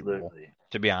them in the Super Bowl,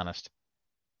 to be honest.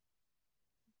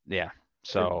 Yeah.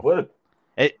 So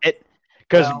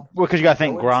because you got to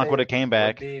think Gronk would have came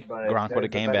back. Gronk would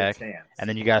have came back, and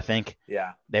then you got to think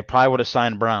they probably would have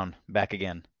signed Brown back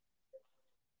again.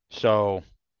 So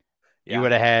you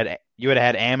would have had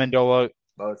Amendola.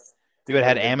 You would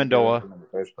have had Amendola,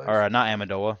 or not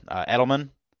Amendola, Edelman,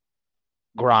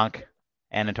 Gronk,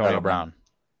 and Antonio Brown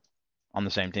on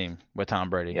the same team with Tom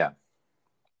Brady. Yeah.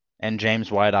 And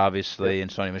James White, obviously, and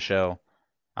Sony Michel.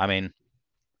 I mean.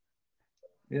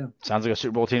 Yeah. Sounds like a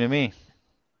Super Bowl team to me.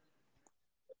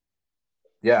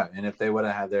 Yeah, and if they would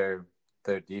have had their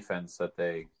defense that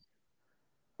they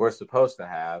were supposed to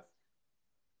have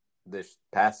this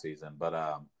past season, but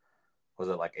was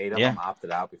it like 8 of them opted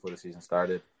out before the season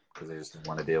started because they just didn't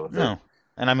want to deal with it?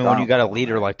 And I mean, when you got a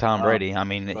leader like Tom Brady, I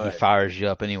mean, he fires you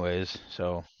up anyways.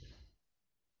 So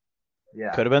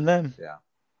could have been them. Yeah,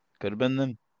 could have been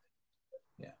them.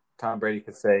 Tom Brady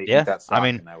could say, "Eat that stock,"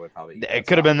 and I would probably. It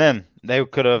could have been them. They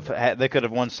could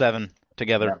have won 7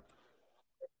 together. Yeah.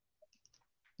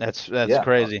 That's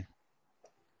crazy.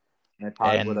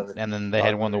 And then they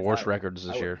had one of the worst records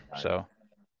this year. So.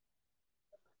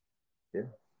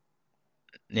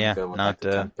 Yeah, not.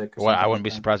 I wouldn't be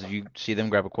surprised if you see them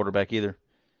grab a quarterback either.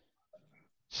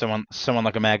 Someone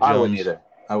like a Mac Jones.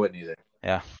 I wouldn't either.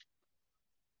 Yeah.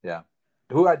 Yeah.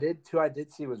 Who I did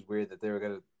see was weird that they were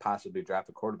going to possibly draft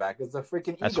a quarterback. It's the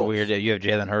freaking Eagles. That's weird. Yeah, you have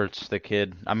Jalen Hurts, the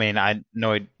kid. I mean, I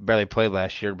know he barely played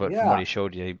last year, but from what he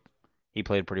showed you, he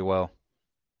played pretty well.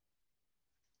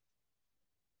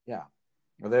 Yeah.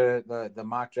 Well, the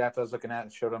mock draft I was looking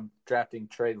at showed him drafting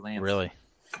Trey Lance. Really?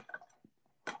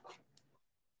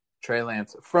 Trey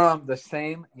Lance from the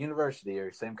same university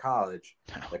or same college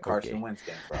that Carson Wentz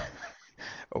came from.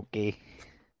 Okay.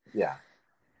 Yeah.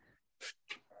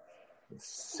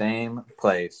 Same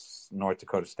place, North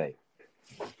Dakota State.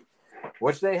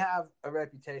 Which they have a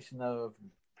reputation of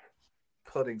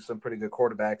putting some pretty good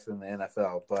quarterbacks in the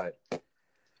NFL, but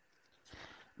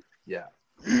yeah.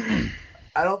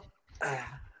 I don't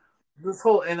this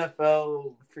whole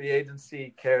NFL free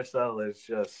agency carousel is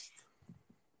just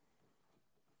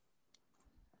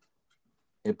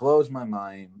it blows my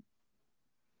mind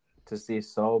to see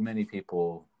so many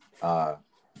people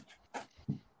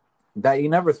that you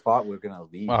never thought were going to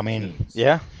leave. Well, I mean, teams.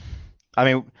 Yeah. I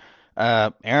mean,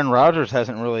 Aaron Rodgers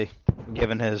hasn't really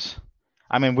given his.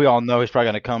 I mean, we all know he's probably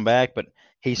going to come back, but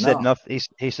he said nothing.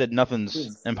 He said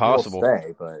nothing's impossible.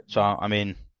 Stay, but so I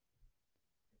mean,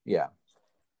 yeah.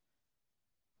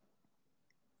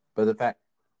 But the fact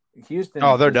Houston.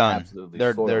 Oh, they're done.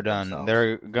 They're done. Themselves.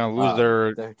 They're going to lose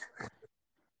their.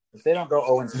 If they don't go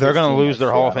 0-16, they're going to lose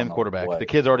their Hall of Fame quarterback. The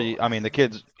kid's already. I mean, the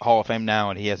kid's Hall of Fame now,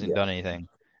 and he hasn't done anything.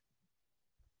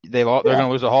 They're going to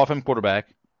lose a Hall of Fame quarterback.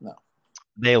 No.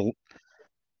 They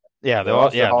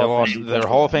lost their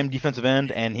Hall of Fame defensive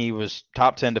end, and he was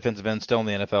top 10 defensive end still in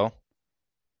the NFL.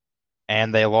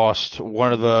 And they lost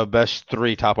one of the best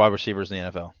 3 top wide receivers in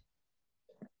the NFL.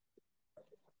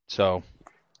 So,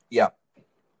 yeah,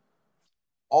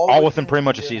 all within pretty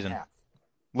much a season,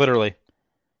 literally.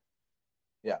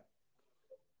 Yeah.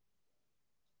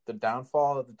 The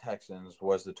downfall of the Texans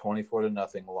was the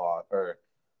 24-0 loss, or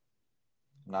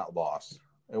not loss.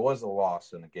 It was a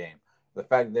loss in the game. The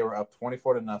fact that they were up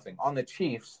 24-0 on the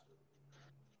Chiefs,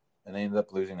 and they ended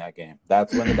up losing that game.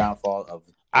 That's when the downfall of.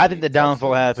 I think the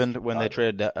downfall happened when they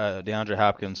traded DeAndre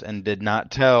Hopkins and did not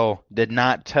tell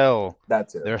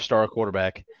their star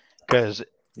quarterback, because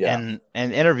in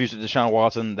interviews with Deshaun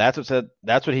Watson, that's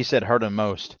what he said hurt him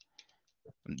most.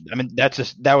 I mean, that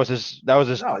was his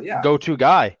go-to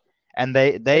guy, and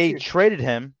they traded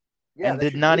him and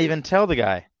did not even tell the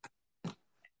guy.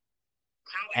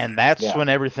 And that's when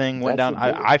everything went down.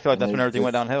 I feel like that's when everything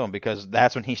went downhill, because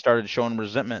that's when he started showing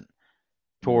resentment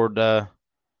toward the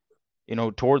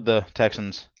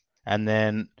Texans. And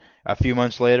then a few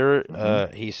months later,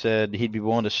 he said he'd be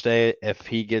willing to stay if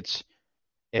he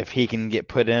can get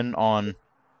put in on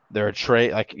their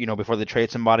trade, before they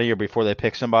trade somebody or before they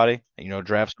pick somebody,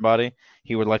 draft somebody.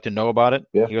 He would like to know about it.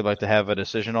 Yeah. He would like to have a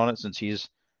decision on it, since he's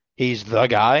the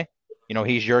guy.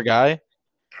 He's your guy.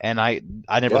 And I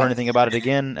never heard anything about it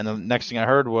again. And the next thing I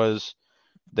heard was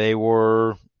he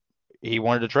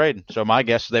wanted to trade. So my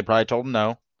guess is they probably told him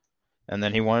no, and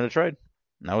then he wanted to trade,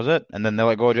 and that was it. And then they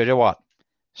let go of J.J. Watt.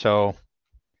 So,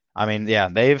 I mean, yeah,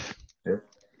 they've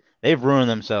ruined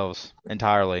themselves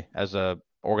entirely as a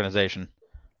organization.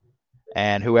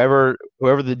 And whoever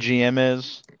the GM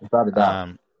is, without a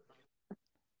doubt.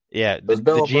 The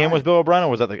GM was Bill O'Brien, or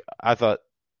was that I thought.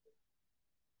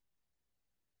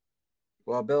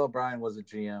 Well, Bill O'Brien was a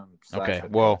GM. Okay,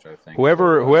 well, coach, I think.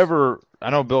 Whoever, I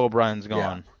know Bill O'Brien's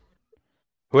gone.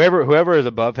 Yeah. Whoever is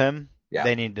above him,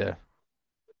 they need to.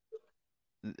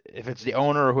 If it's the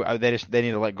owner, they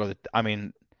need to let go. I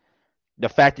mean, the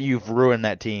fact that you've ruined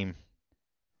that team.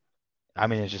 I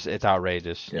mean, it's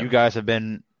outrageous. Yeah. You guys have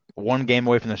been one game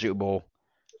away from the Super Bowl.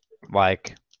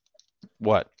 Like,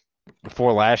 what?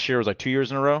 Before last year, it was like 2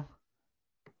 years in a row.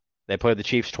 They played the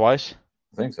Chiefs twice.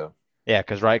 I think so. Yeah,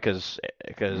 because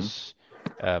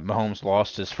Mahomes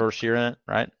lost his first year in it,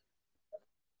 right?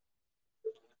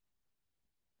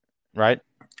 Right?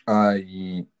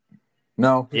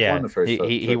 No. He won the first.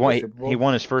 He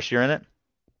won his first year in it.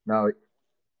 No,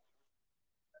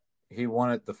 he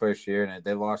won it the first year, and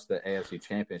they lost the AFC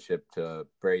Championship to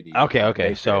Brady.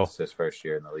 Okay. So it's his first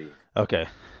year in the league. Okay,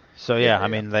 so I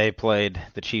mean, they played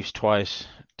the Chiefs twice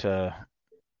to.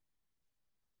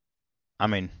 I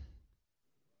mean.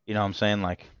 You know what I'm saying?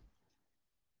 Like,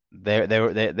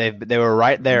 they were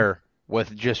right there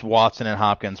with just Watson and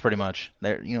Hopkins, pretty much.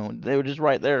 They were just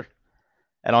right there,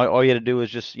 and all you had to do was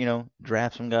just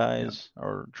draft some guys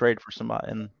or trade for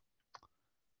somebody, and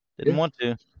didn't want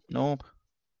to. Nope.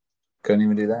 Couldn't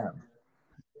even do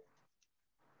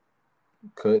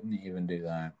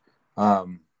that.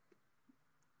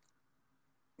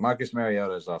 Marcus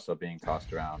Mariota is also being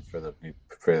tossed around for the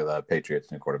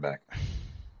Patriots' new quarterback.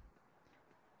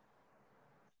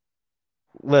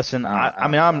 Listen, I I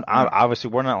don't mean, know about that. obviously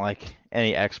we're not like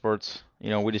any experts.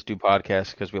 We just do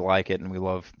podcasts because we like it and we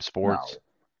love No, sports.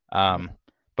 Um,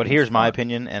 but it's here's my fun.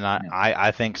 opinion, and Yeah.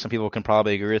 I think some people can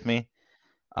probably agree with me.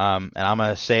 And I'm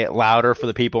gonna say it louder for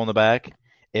the people in the back.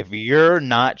 If you're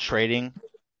not trading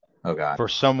Oh God. for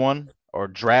someone or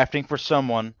drafting for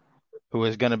someone who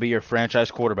is going to be your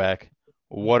franchise quarterback,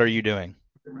 what are you doing?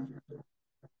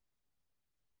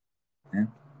 Yeah.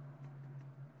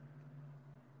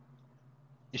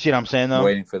 You see what I'm saying, though?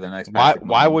 Waiting for the next Why Patrick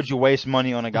why Mahomes. would you waste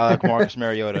money on a guy like Marcus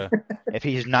Mariota if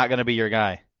he's not going to be your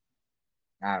guy?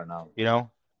 I don't know. You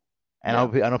know?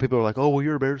 And Yeah. I know people are like, "Oh, well,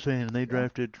 you're a Bears fan, and they Yeah.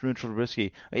 drafted Mitchell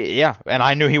Trubisky." Yeah, and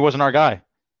I knew he wasn't our guy.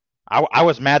 I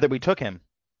was mad that we took him.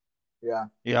 Yeah.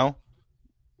 You know,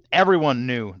 everyone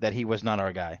knew that he was not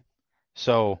our guy.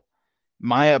 So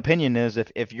my opinion is,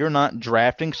 if you're not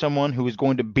drafting someone who is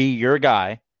going to be your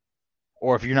guy,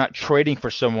 or if you're not trading for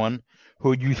someone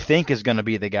who you think is going to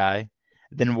be the guy,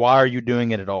 then why are you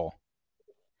doing it at all?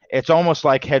 It's almost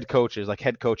like head coaches, like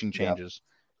head coaching Yeah. changes.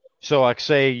 So, like,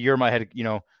 say you're my head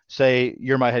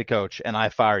coach and I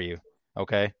fire you.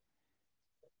 Okay.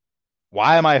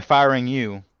 Why am I firing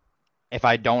you if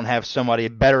I don't have somebody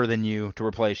better than you to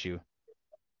replace you?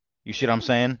 You see what I'm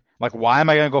saying? Like, why am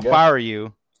I going to go Yeah. fire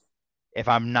you if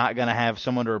I'm not going to have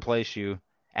someone to replace you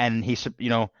and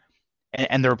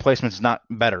and the replacement's not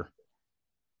better?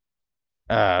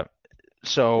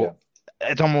 So Yeah.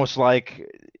 it's almost like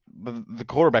the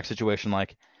quarterback situation.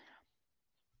 Like,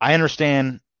 I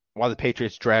understand why the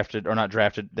Patriots drafted or not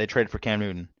drafted. They traded for Cam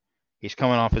Newton. He's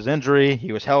coming off his injury.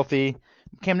 He was healthy.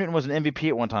 Cam Newton was an MVP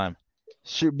at one time.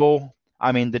 Super Bowl.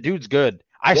 I mean, the dude's good.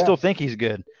 I Yeah. still think he's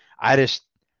good. I just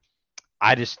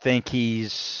I just think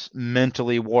he's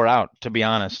mentally wore out, to be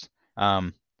honest.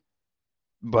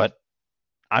 But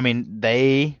I mean,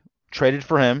 they traded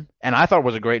for him, and I thought it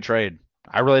was a great trade.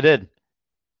 I really did.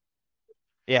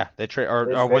 Yeah, they trade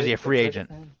or was he a They free traded agent?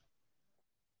 for him.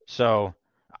 So,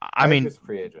 I I think mean, it's a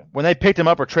free agent. when they picked him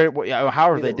up or traded,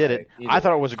 however they Either did it, way. I Either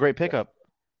thought it way. was a great Yeah. pickup.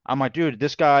 I'm like, dude,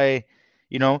 this guy,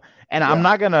 and Yeah. I'm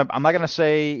not gonna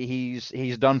say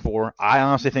he's done for. I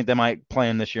honestly think they might play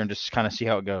him this year and just kind of see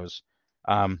how it goes.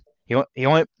 He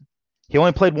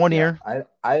only played one Yeah. year.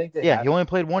 I think they Yeah, he have. only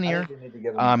played one I year. think they need to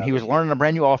give him He another was year. learning a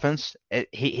brand new offense.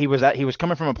 He was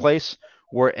coming from a place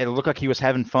where it looked like he was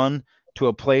having fun to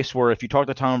a place where if you talk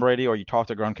to Tom Brady or you talk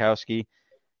to Gronkowski,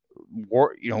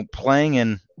 playing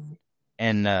in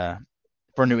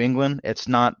for New England, it's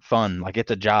not fun. Like,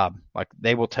 it's a job. Like,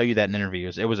 they will tell you that in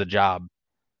interviews. It was a job.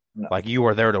 No. Like, you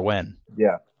were there to win.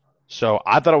 Yeah. So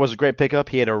I thought it was a great pickup.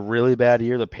 He had a really bad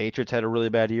year. The Patriots had a really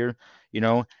bad year,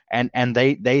 and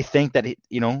they think that they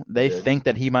Did. think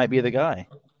that he might be the guy.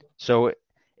 So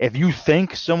if you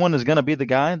think someone is going to be the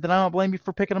guy, then I don't blame you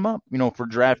for picking him up, for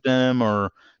drafting him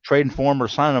or trading for him or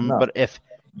signing him. No. But if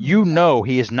you know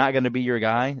he is not going to be your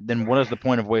guy, then what is the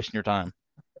point of wasting your time?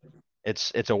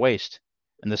 It's a waste.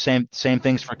 And the same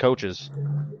things for coaches.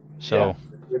 So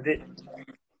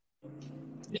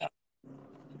Yeah.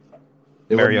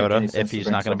 It wouldn't make Mariota, any if sense to he's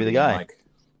bring not going to be the somebody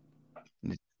in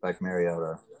guy. like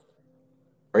Mariota.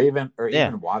 Or Yeah.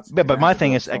 even Watson. But my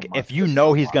thing is, So like, if much you for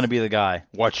know Deshaun he's going to Watson. be the guy,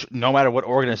 no matter what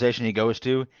organization he goes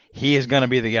to, he is going to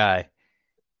be the guy.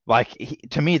 Like,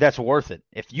 to me, that's worth it.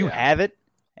 If you have it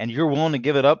and you're willing to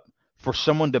give it up for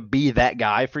someone to be that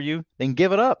guy for you, then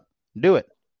give it up. Do it.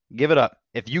 Give it up.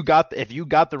 If you got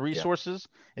the resources,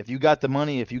 if you got the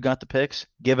money, if you got the picks,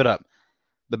 give it up.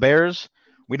 The Bears,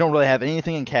 we don't really have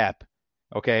anything in cap.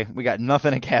 Okay, we got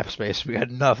nothing in cap space. We got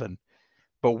nothing.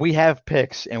 But we have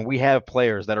picks and we have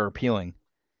players that are appealing.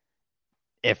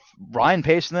 If Ryan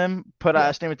Pace and them put out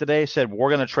a statement today, said we're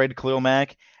going to trade Khalil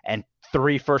Mack and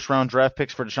 3 first-round draft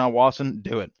picks for Deshaun Watson,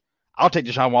 do it. I'll take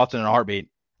Deshaun Watson in a heartbeat.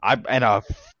 In a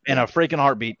freaking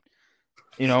heartbeat.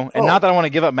 And not that I want to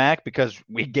give up Mack because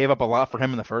we gave up a lot for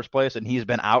him in the first place and he's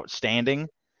been outstanding.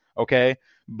 Okay,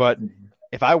 but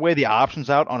if I weigh the options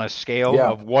out on a scale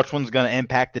of which one's going to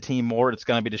impact the team more, it's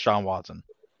going to be Deshaun Watson.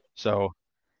 So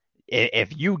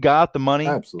if you got the money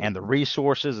and the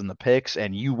resources and the picks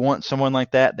and you want someone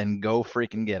like that, then go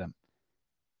freaking get him.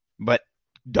 But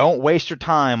don't waste your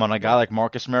time on a guy like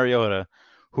Marcus Mariota,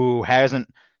 who hasn't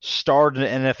started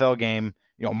an NFL game,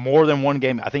 more than one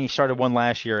game. I think he started one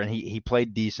last year and he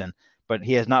played decent, but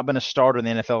he has not been a starter in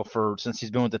the NFL since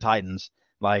he's been with the Titans.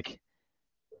 Like,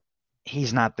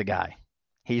 he's not the guy.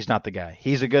 He's not the guy.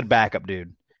 He's a good backup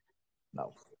dude.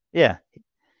 No. Yeah.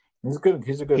 He's good.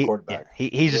 He's a good quarterback. Yeah.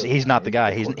 He's not the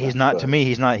guy. He's not, to me.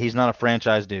 He's not a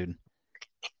franchise dude.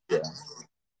 Yeah.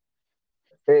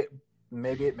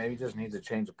 maybe just needs a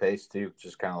change of pace too,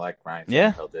 just kind of like Ryan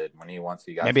Yeah, Tannehill did when he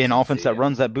got maybe to an offense Tennessee. that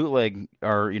runs that bootleg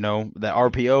or that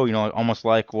RPO, almost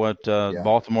like what Yeah.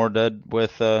 Baltimore did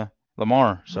with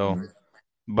Lamar. So,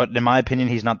 Mm-hmm. but in my opinion,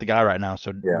 he's not the guy right now.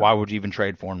 So Yeah. why would you even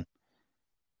trade for him?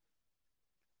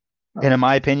 And in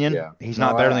my opinion, Yeah. he's No,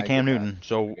 not better than I Cam get that. Newton. I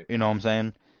So get you know what I'm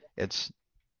saying?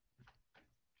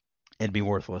 It'd be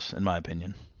worthless in my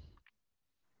opinion.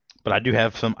 But I do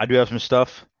have some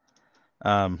stuff.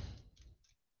 I'd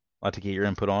like to get your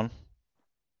input on.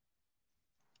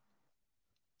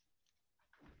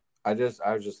 I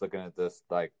was just looking at this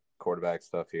like quarterback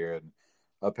stuff here, and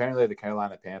apparently the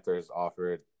Carolina Panthers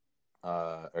offered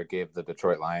or gave the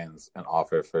Detroit Lions an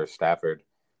offer for Stafford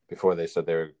before they said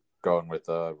they were going with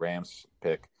the Rams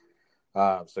pick.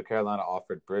 So Carolina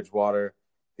offered Bridgewater,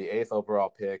 the 8th overall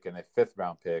pick, and a 5th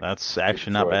round pick That's to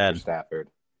actually not Detroit for bad. Stafford.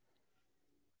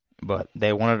 But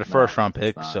they wanted a first No, round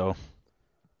it's pick, not. so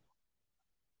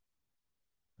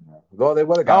Well, they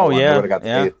would have got oh one. They yeah, would have got the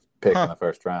yeah. 8th pick in Huh. the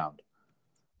first round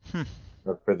Hmm.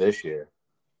 for this year.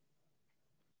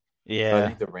 But I Yeah,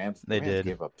 think the they Rams did.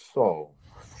 gave up so.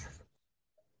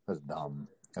 That's dumb.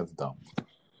 That's dumb.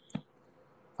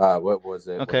 What was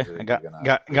it? What Okay, is it I you're got gonna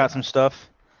got you're got some gonna stuff.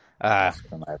 Uh, ask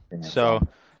for my opinions so on?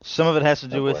 some of it has to Oh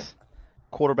do boy. with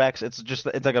quarterbacks.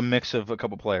 It's like a mix of a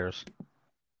couple players.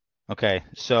 Okay,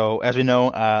 so as we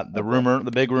know, Oh boy.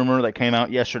 the big rumor that came out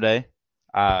yesterday,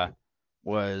 uh,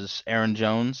 was Aaron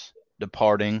Jones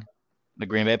departing the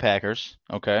Green Bay Packers.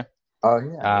 Okay. Oh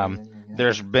yeah, yeah, Um, yeah, yeah, yeah.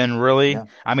 there's been really, Yeah.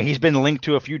 I mean, he's been linked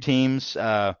to a few teams.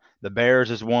 The Bears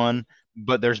is one,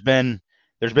 but there's been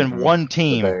Mm-hmm. one The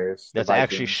team Bears, the that's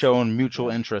actually Vikings. shown mutual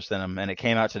Yeah. interest in him, and it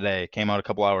came out today. It came out a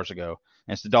couple hours ago,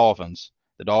 and it's the Dolphins.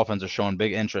 The Dolphins are showing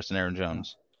big interest in Aaron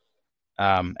Jones,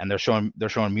 and they're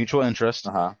showing mutual interest.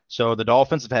 Uh huh. So the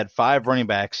Dolphins have had 5 running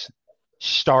backs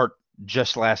start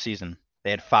just last season.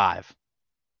 They had five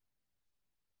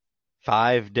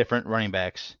different running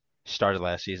backs started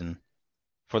last season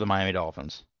for the Miami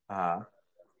Dolphins. Uh huh.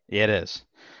 Yeah, it is.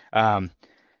 Um,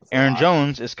 That's a Aaron lot.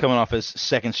 Jones is coming off his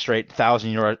second straight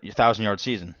thousand yard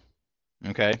season.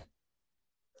 Okay,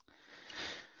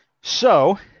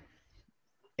 so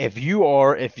if you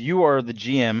are the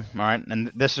GM, all right,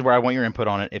 and this is where I want your input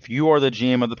on it. If you are the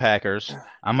GM of the Packers,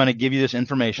 I'm going to give you this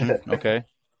information, okay,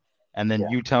 and then Yeah.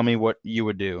 you tell me what you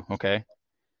would do, okay?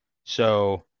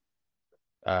 So,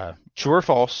 true or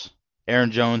false?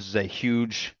 Aaron Jones is a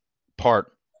huge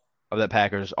part of that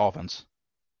Packers offense.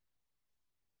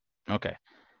 Okay.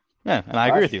 Yeah, and I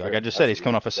agree That's with for you. Like I sure. just said, he's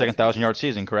coming off a That's second a huge thousand piece. yard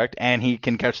season, correct? And he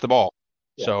can catch the ball.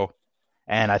 Yeah. So,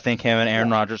 and I think him and Aaron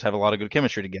Yeah. Rodgers have a lot of good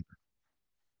chemistry together.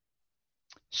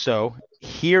 So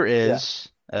here Yeah.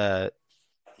 is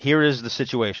the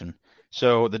situation.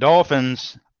 So the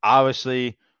Dolphins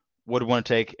obviously would want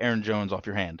to take Aaron Jones off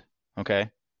your hand. Okay.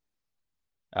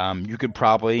 You could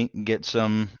probably get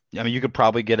some. I mean, you could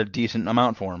probably get a decent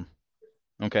amount for him.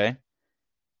 Okay.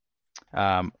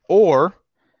 Or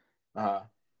Uh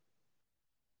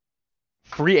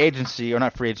free agency or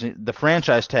not free agency. The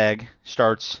franchise tag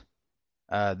starts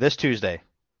this Tuesday.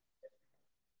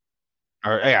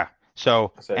 Or yeah.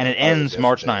 So and I it thought it was ends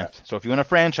March yesterday. 9th. So if you want to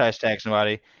franchise tag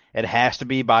somebody, it has to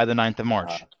be by the 9th of Uh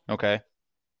March. Okay.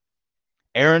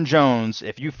 Aaron Jones,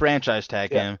 if you franchise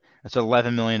tag Yeah. him, it's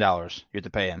 $11 million you have to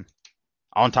pay him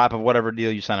on top of whatever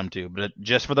deal you sign him to. But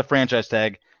just for the franchise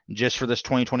tag, just for this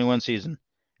 2021 season,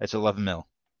 it's 11 mil.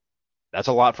 That's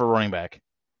a lot for a running back.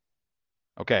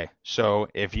 Okay, so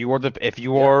if you are Yeah.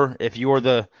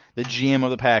 the GM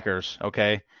of the Packers,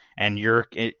 okay, and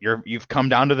you've come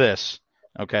down to this,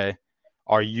 okay,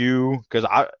 are you? Because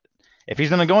if he's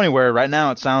gonna go anywhere right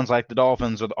now, it sounds like the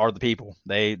Dolphins are the people.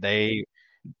 They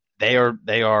are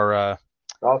they are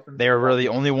Dolphins they are and really the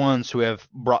Buccaneers. only ones who have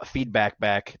brought feedback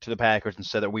back to the Packers and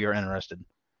said that we are interested.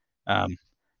 Um,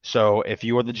 so if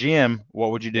you were the GM,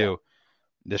 what would you Yeah. do?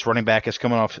 This running back is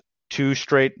coming off two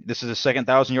straight. This is a second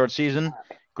thousand-yard season.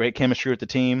 Great chemistry with the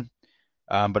team.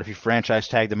 But if you franchise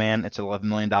tag the man, it's $11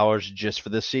 million just for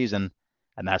this season,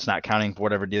 and that's not counting for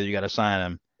whatever deal you got to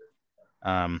sign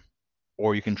him.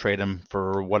 Or you can trade him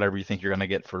for whatever you think you're going to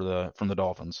get from the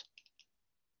Dolphins.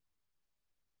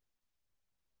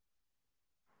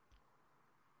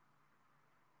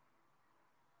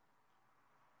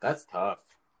 That's tough.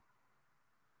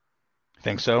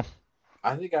 Think so?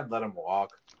 I think I'd let him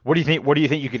walk. What do you think? What do you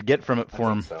think you could get from it I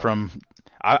for think him? so.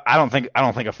 I don't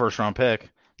think a first round pick,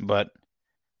 but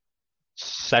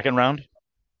second round.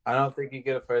 I don't think you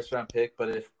get a first round pick, but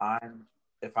if I'm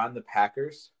the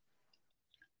Packers,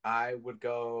 I would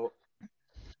go.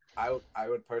 I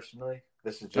would personally.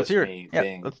 This is Let's just hear it. me Yeah,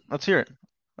 being let's hear it.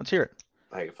 Let's hear it.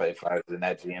 like if I was in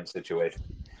that GM situation.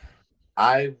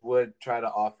 I would try to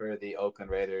offer the Oakland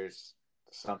Raiders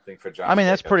something for Josh I mean,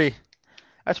 Jacobs.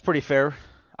 that's pretty fair.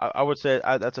 I would say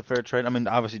that's a fair trade. I mean,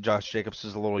 obviously Josh Jacobs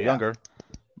is a little Yeah. younger,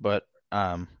 but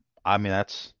I mean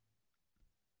that's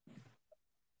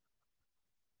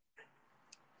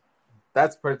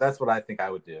That's what I think I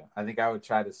would do. I think I would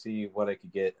try to see what I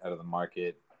could get out of the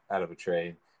market, out of a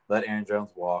trade. Let Aaron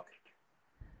Jones walk,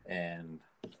 and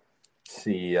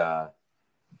see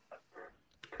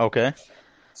okay.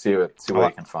 see what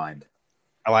you can find.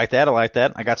 I like that. I like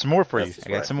that. I got some more for you. That's I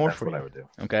got some more that's for what you. I would do.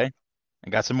 Okay. I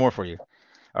got some more for you.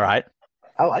 All right.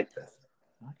 I like this.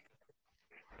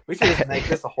 We should just make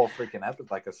this a whole freaking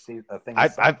episode, like a thing.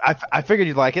 I figured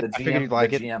you'd like it. I figured you'd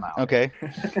like it. Okay.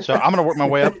 So I'm gonna work my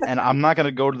way up, and I'm not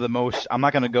gonna go to the most. I'm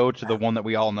not gonna go to the one that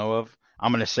we all know of.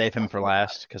 I'm gonna save him for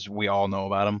last because we all know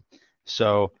about him.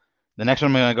 So the next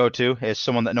one I'm gonna go to is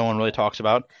someone that no one really talks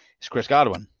about. It's Chris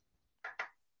Godwin.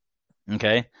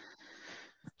 Okay.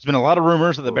 There's been a lot of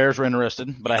rumors that the Bears were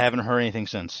interested, but I haven't heard anything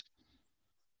since.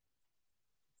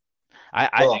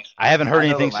 I haven't heard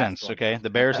anything since. Okay, the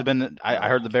Bears have been. I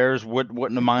heard the Bears wouldn't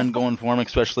have mind going for him,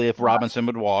 especially if Robinson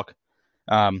would walk.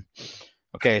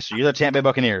 Okay, so you're the Tampa Bay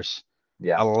Buccaneers.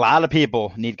 Yeah. A lot of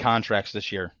people need contracts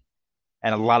this year,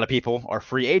 and a lot of people are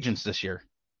free agents this year.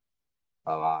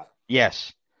 A lot.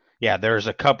 Yes. Yeah. There's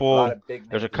a couple.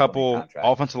 There's a couple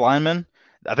offensive linemen.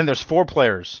 I think there's 4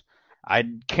 players. I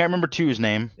can't remember 2's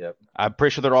name. Yep. I'm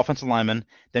pretty sure they're offensive linemen.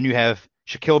 Then you have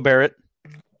Shaquille Barrett,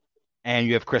 and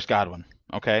you have Chris Godwin.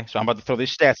 Okay, so I'm about to throw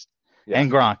these stats. Yeah.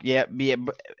 And Gronk. Yeah.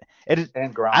 It is.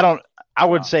 And Gronk. I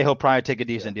would say he'll probably take a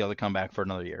decent deal to come back for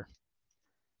another year.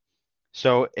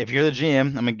 So if you're the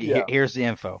GM, here's the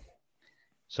info.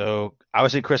 So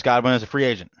obviously Chris Godwin is a free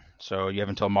agent. So you have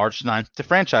until March 9th to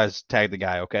franchise tag the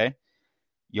guy, okay?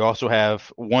 You also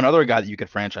have one other guy that you could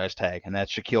franchise tag, and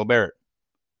that's Shaquille Barrett.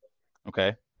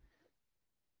 Okay?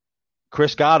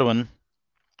 Chris Godwin,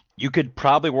 you could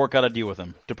probably work out a deal with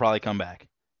him to probably come back.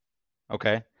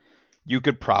 Okay? You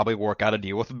could probably work out a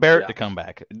deal with Barrett to come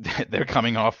back. They're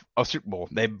coming off a Super Bowl.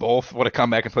 They both want to come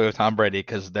back and play with Tom Brady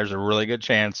because there's a really good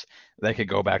chance they could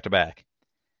go back to back.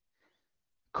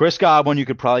 Chris Godwin, you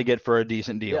could probably get for a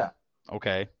decent deal. Yeah.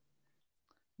 Okay.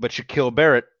 But Shaquille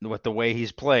Barrett, with the way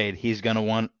he's played, he's gonna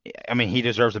want. I mean, he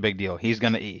deserves a big deal. He's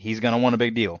gonna want a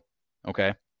big deal.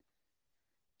 Okay.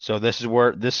 So this is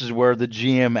where the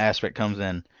GM aspect comes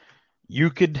in. You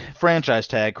could franchise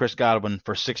tag Chris Godwin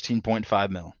for $16.5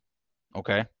 million.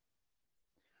 Okay.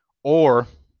 Or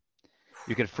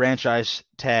you could franchise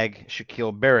tag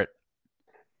Shaquille Barrett.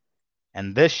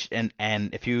 And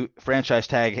if you franchise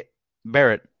tag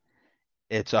Barrett,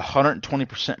 it's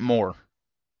 120% more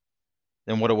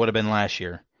than what it would have been last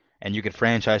year. And you could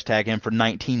franchise tag him for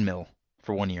 $19 million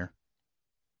for 1 year.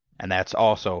 And that's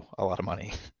also a lot of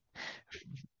money.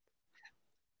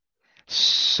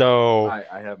 So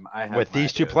I have with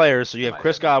these 2 players, so you have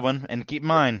Chris Godwin, and keep in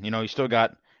mind, you still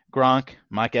got Gronk,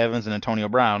 Mike Evans, and Antonio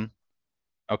Brown.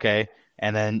 Okay.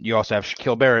 And then you also have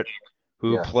Shaquille Barrett,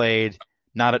 who played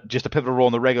not just a pivotal role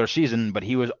in the regular season, but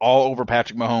he was all over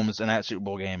Patrick Mahomes in that Super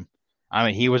Bowl game. I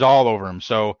mean, he was all over him.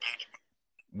 So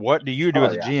what do you do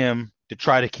as a GM to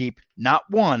try to keep not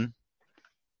one,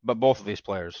 but both of these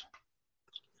players?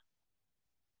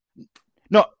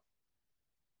 No,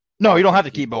 you don't have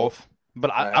to keep both. But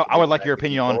I would like your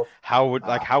opinion on how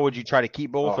would you try to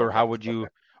keep both, or how would you,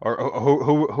 or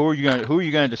who are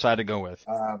you gonna decide to go with?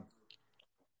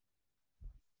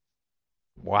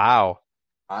 Wow.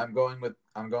 I'm going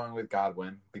with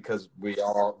Godwin because we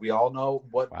all know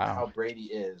how Brady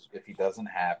is if he doesn't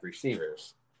have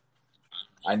receivers.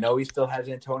 I know he still has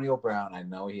Antonio Brown. I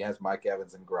know he has Mike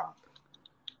Evans and Gronk.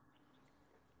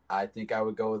 I think I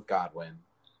would go with Godwin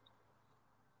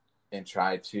and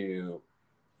try to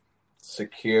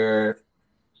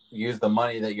use the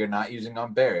money that you're not using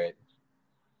on Barrett,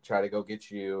 try to go get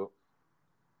you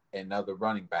another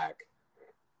running back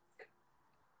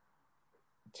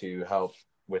to help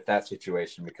with that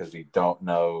situation because we don't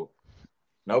know.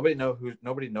 Nobody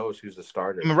knows who's the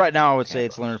starter. I mean, right now I would say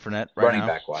it's Leonard Fournette. Running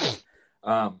back wise.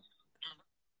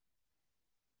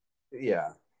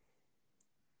 Yeah.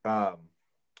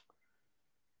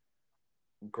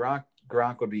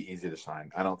 Gronk would be easy to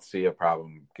sign. I don't see a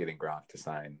problem getting Gronk to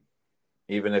sign,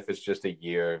 even if it's just a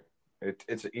year. You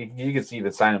can see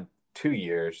even sign him 2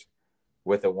 years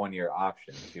with a 1-year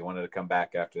option if you wanted to come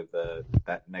back after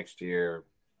that next year.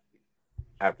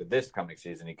 After this coming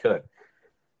season, he could,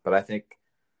 but I think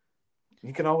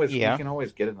you can always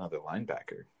get another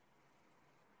linebacker.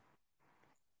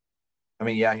 I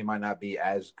mean, he might not be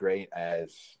as great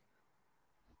as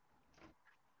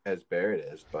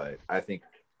Barrett is, but I think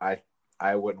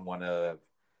I wouldn't want to.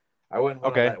 I wouldn't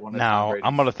want to Okay, let one of Tom now I'm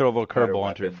Brady's gonna throw a little better curveball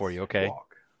into it for weapons you. Okay,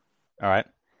 walk. all right.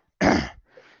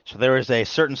 So there is a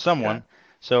certain someone. Okay.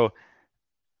 So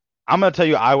I'm gonna tell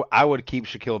you, I would keep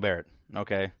Shaquille Barrett.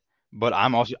 Okay, but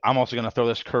I'm also gonna throw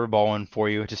this curveball in for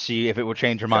you to see if it will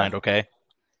change your Okay. mind. Okay.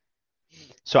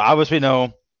 So obviously,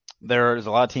 know there's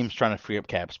a lot of teams trying to free up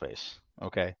cap space.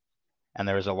 Okay, and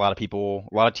there's a lot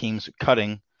of teams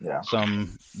cutting Yeah.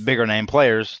 some bigger name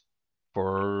players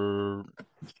for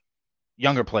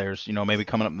younger players, maybe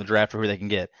coming up in the draft for who they can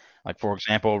get. Like, for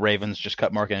example, Ravens just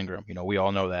cut Mark Ingram. We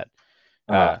all know that.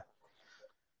 Uh,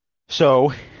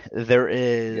 So there yep.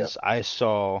 is, I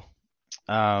saw,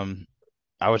 I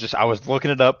was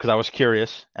looking it up because I was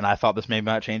curious and I thought this may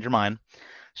not change your mind.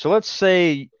 So let's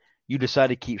say you decide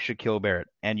to keep Shaquille Barrett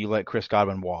and you let Chris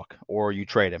Godwin walk or you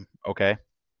trade him. Okay.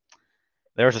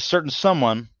 There's a certain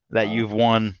someone that you've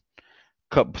won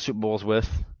Cup Super Bowls with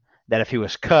that if he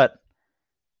was cut,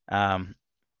 um,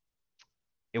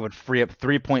 it would free up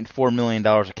 $3.4 million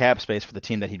of cap space for the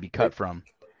team that he'd be cut from.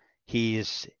 He'd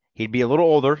be a little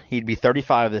older. He'd be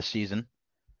 35 this season.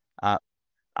 I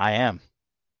am.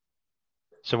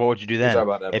 So what would you do You're then?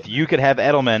 talking about If Edelman. you could have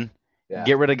Edelman, Yeah.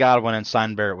 get rid of Godwin and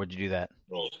sign Barrett, would you do that?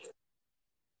 Oh.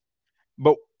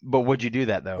 But would you do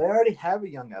that They though? already have a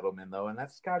young Edelman though, and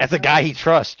that's Scotty. That's a guy he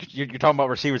trusts. You're talking about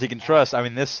receivers he can trust. I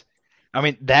mean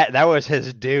that was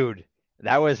his dude.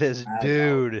 That was his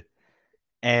dude,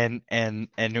 and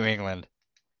New England.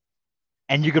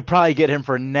 And you could probably get him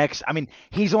for next. I mean,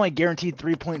 he's only guaranteed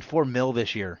 3.4 mil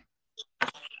this year.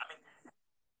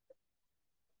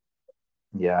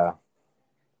 Yeah.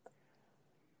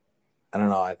 I don't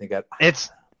know. I think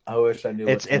I wish I knew.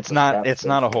 It's not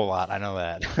a whole lot. I know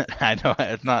that. I know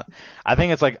it's not. I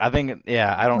think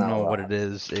yeah. I don't know what it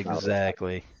is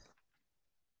exactly.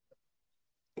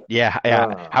 Yeah,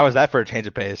 yeah. How is that for a change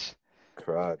of pace?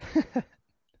 Crud.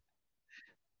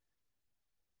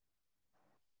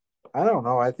 I don't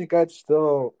know. I think I'd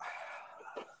still.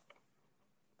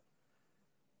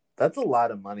 That's a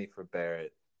lot of money for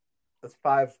Barrett. That's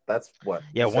five. That's what.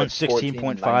 Yeah,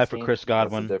 116.5 for Chris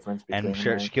Godwin, and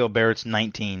Shaquille Barrett's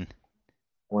 19.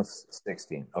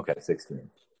 116. Okay, 16.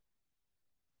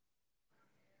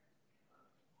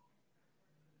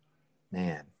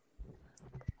 Man,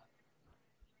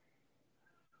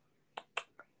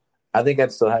 I think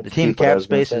I'd still have the to team keep cap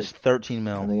space is 13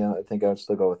 mil. I think I would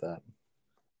still go with that.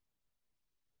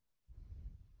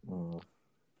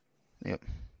 Yep.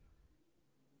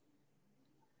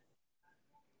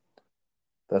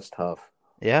 That's tough.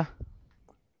 Yeah.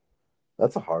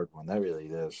 That's a hard one. That really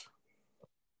is.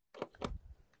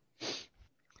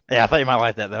 Yeah, I thought you might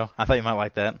like that though. I thought you might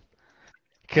like that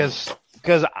because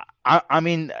I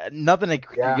mean nothing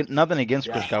against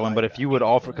Chris Godwin, but if you would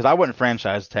offer, because I wouldn't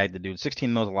franchise tag the dude.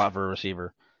 16 mil is a lot for a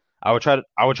receiver. I would try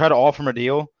to offer him a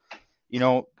deal.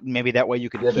 Maybe that way you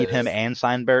could keep him and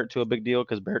sign Barrett to a big deal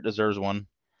because Barrett deserves one.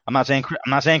 I'm not saying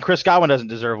Chris Godwin doesn't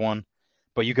deserve one,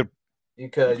 but you could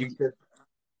exactly.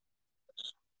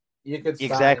 You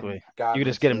could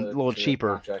just get him a little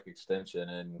cheaper. Contract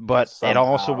extension, but it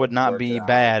also would not be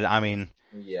bad. I mean,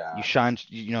 yeah,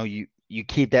 you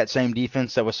keep that same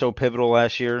defense that was so pivotal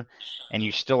last year, and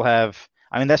you still have.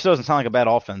 I mean, that still doesn't sound like a bad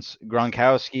offense.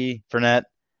 Gronkowski, Fournette,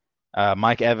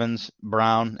 Mike Evans,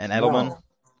 Brown, and Edelman. No.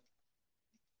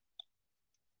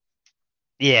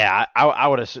 Yeah, I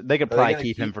would assume they could probably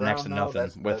keep him for next to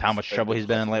nothing with how much trouble he's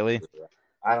been in lately.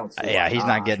 I don't see. Yeah, he's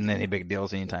not getting any big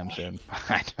deals anytime soon.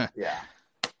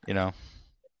 Yeah.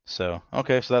 So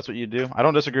okay, so that's what you do. I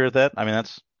don't disagree with that. I mean,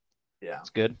 that's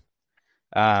good.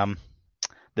 The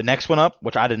next one up,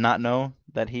 which I did not know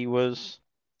that he was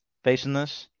facing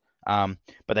this, but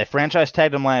they franchise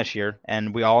tagged him last year,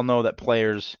 and we all know that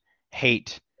players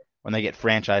hate when they get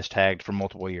franchise tagged for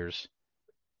multiple years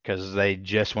because they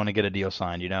just want to get a deal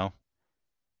signed,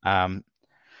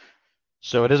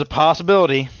 So it is a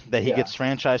possibility that he gets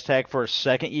franchise tagged for a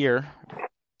second year.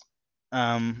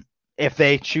 If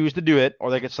they choose to do it, or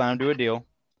they could sign him to a deal.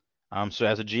 So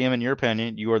as a GM, in your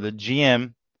opinion, you are the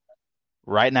GM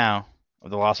right now of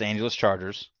the Los Angeles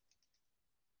Chargers,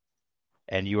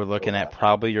 and you are looking at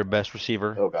probably your best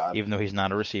receiver, even though he's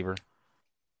not a receiver,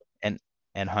 and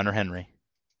Hunter Henry.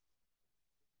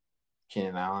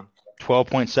 Keenan Allen.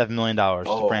 $12.7 million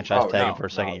to franchise tag him for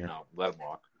a second year. No, let him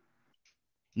walk.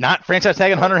 Not franchise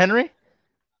tagging Hunter Henry?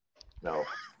 No.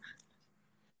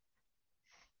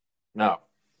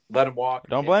 Let him walk.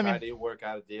 Don't blame you. Try to work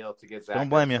out a deal to get Zach. Don't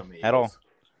blame you at all.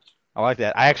 I like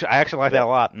that. I actually like that a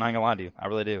lot. I'm not gonna lie to you. I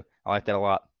really do. I like that a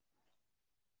lot.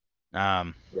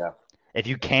 Yeah. If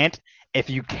you can't, do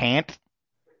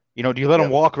you let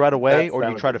him walk right away, or do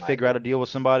you try to figure out a deal with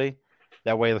somebody?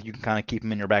 That way, you can kind of keep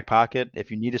him in your back pocket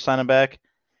if you need to sign him back.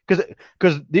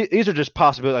 Because these are just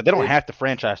possibilities. Like, they don't have to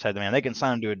franchise tag the man; they can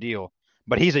sign him to a deal.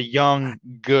 But he's a young,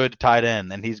 good tight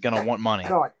end, and he's gonna want money.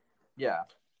 No, yeah.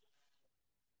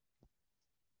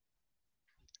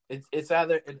 It's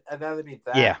either be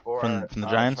that or from the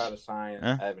Giants. Try to sign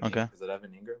Evan. Okay. Is it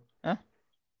Evan Engram?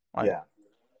 Yeah.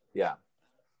 Yeah.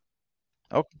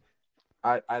 Oh.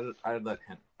 I'd let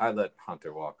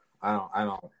Hunter walk. I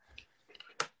don't.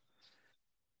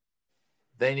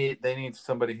 They need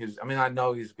somebody who's. I mean, I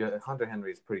know he's good. Hunter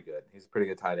Henry is pretty good. He's a pretty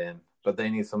good tight end, but they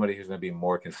need somebody who's going to be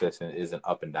more consistent, isn't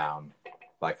up and down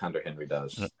like Hunter Henry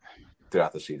does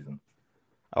throughout the season.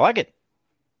 I like it.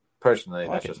 Personally,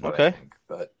 that's just what I think.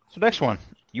 But so next one,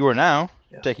 you are now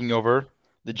taking over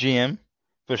the GM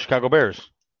for the Chicago Bears.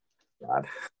 God.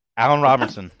 Allen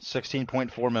Robinson,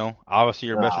 $16.4 million. Obviously,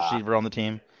 your best receiver on the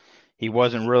team. He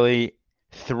wasn't really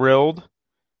thrilled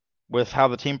with how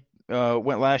the team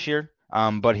went last year,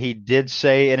 but he did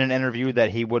say in an interview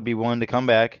that he would be willing to come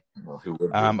back.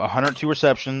 102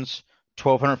 receptions,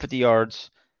 1,250 yards,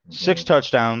 6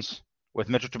 touchdowns with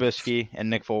Mitchell Trubisky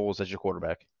and Nick Foles as your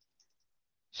quarterback.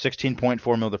 $16.4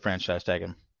 million to franchise tag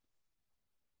him.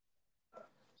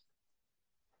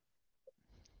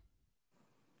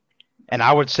 And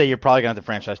I would say you're probably going to have to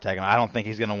franchise tag him. I don't think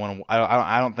he's going to want to.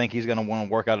 I don't think he's going to want to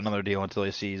work out another deal until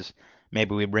he sees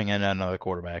maybe we bring in another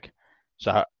quarterback.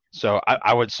 So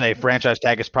I would say franchise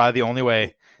tag is probably the only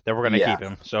way that we're going to keep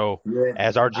him. So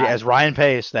as Ryan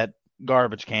Pace, that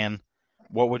garbage can,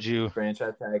 what would you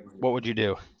franchise tag? What would you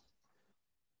do?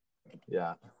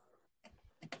 Yeah.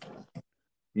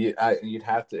 You'd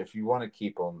have to, if you want to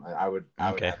keep them. I would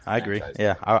I agree.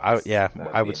 Yeah,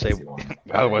 I would say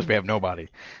otherwise we have nobody.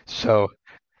 So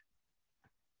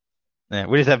yeah,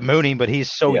 we just have Mooney, but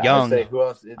he's so young. Who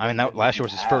else? I mean, that last year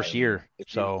was his first year.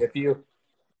 If you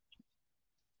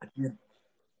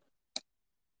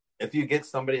get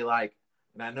somebody like,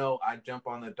 and I know I jump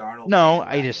on the Darnold. No,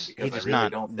 he's just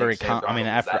not very. I mean,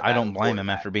 I don't blame him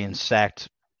after being sacked.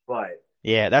 But.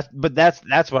 Yeah,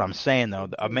 that's what I'm saying though.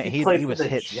 He was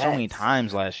hit so many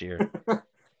times last year.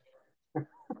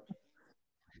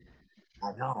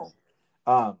 I know.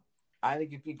 I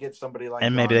think if you get somebody like,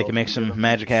 and maybe they can make some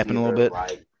magic happen a little bit,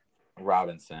 like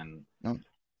Robinson.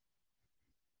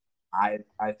 I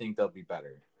think they'll be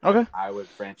better. Okay. I would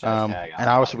franchise tag. And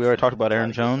obviously, we already talked about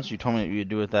Aaron Jones. You told me what you'd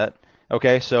do with that.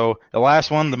 Okay, so the last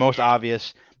one, the most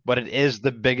obvious, but it is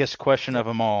the biggest question of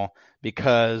them all.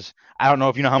 Because I don't know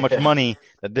if you know how much money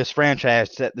that this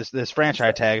franchise tag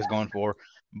is going for,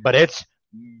 but it's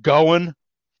going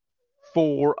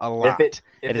for a lot.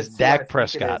 It is Dak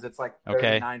Prescott. It's like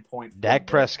 39. Okay, Dak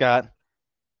Prescott.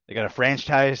 They got a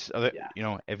franchise. You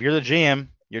know, if you're the GM,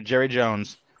 you're Jerry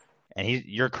Jones, and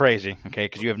you're crazy. Okay,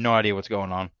 because you have no idea what's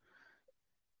going on.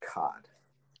 God.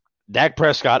 Dak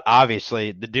Prescott,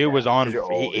 obviously, the dude was on.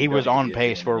 He was on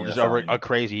pace for just a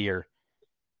crazy year.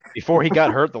 Before he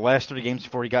got hurt, the last 3 games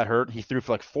before he got hurt, he threw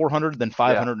for like 400, then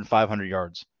 500 and 500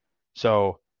 yards.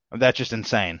 So that's just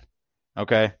insane.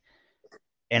 Okay?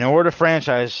 In order to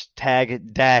franchise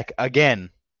tag Dak again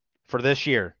for this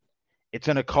year, it's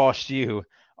going to cost you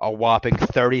a whopping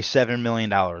 $37 million.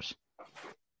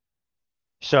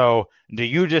 So do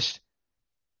you just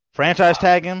franchise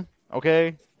tag him,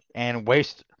 okay, and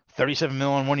waste $37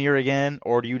 million 1 year again,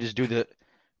 or do you just do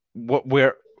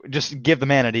just give the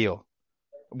man a deal?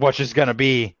 Which is going to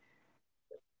be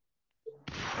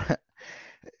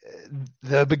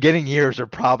the beginning years are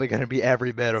probably going to be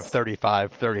every bit of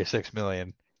 36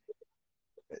 million.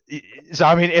 So,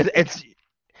 I mean, it's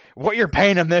what you're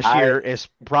paying him this year is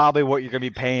probably what you're going to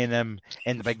be paying him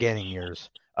in the beginning years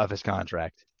of his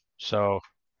contract. So,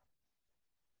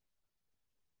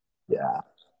 yeah,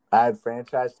 I'd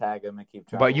franchise tag him and keep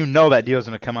trying. But you know that deal's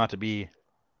going to come out to be,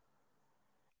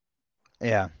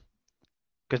 yeah.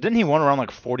 Because didn't he want around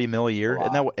like $40 million a year?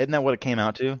 Isn't that what it came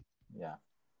out to? Yeah.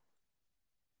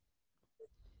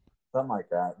 Something like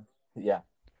that. Yeah.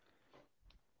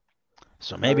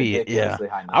 So maybe,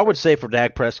 I would say for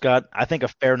Dak Prescott, I think a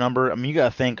fair number. I mean, you got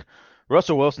to think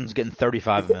Russell Wilson's getting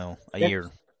 $35 million a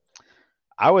year.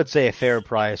 I would say a fair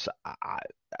price.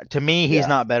 To me, he's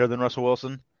not better than Russell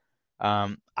Wilson.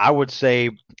 I would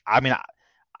say,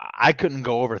 I couldn't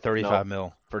go over $35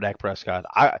 million for Dak Prescott.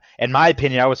 In my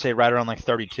opinion, I would say right around like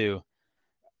 32.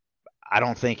 I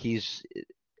don't think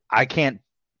I can't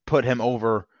put him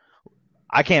over.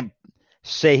 I can't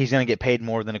say he's going to get paid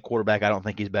more than a quarterback I don't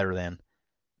think he's better than.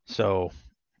 So,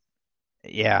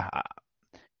 yeah.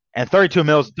 And 32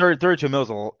 mils, that's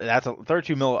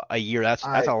 $32 million a year. That's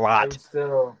a lot.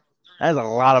 That's a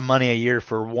lot of money a year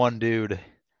for one dude.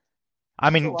 I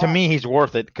It's a mean, to lot. me, he's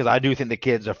worth it because I do think the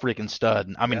kid's a freaking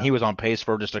stud. I mean, Yeah. he was on pace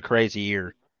for just a crazy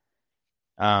year.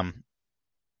 Um,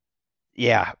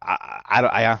 yeah,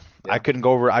 I Yeah. couldn't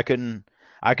go over. I couldn't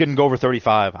go over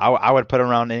 35. I would put him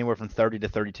around anywhere from 30 to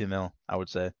 32 mil. I would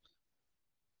say.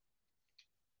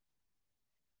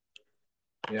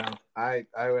 Yeah. I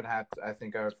would have to, I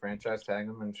think I would franchise tag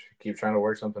him and keep trying to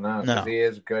work something out because No. he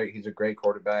is great. He's a great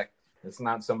quarterback. It's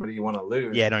not somebody you want to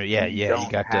lose Yeah, no, yeah, when you yeah. You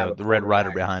don't got have a the Red Rider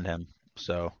quarterback behind him.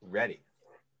 So ready.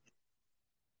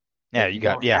 yeah, Like you you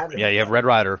got don't have yeah. You have Red anybody.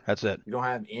 Rider. That's it. You don't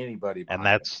have anybody And behind him.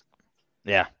 that's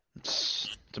yeah.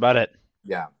 It's about it.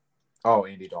 Yeah. Oh,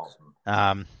 Andy Dalton.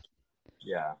 Um,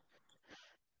 Yeah.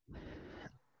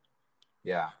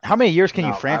 Yeah. how many years can you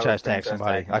No, I would franchise tag franchise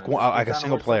somebody tag him and just keep like a trying to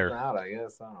single work something player? out, I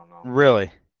guess. I don't know.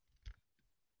 Really?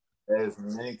 As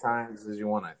many times as you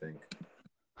want, I think.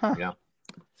 Huh. Yeah.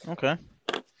 Okay.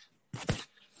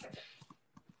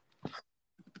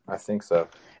 I think so.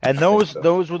 And those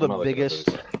were the biggest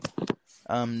This.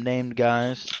 named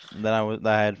guys that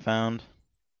I had found.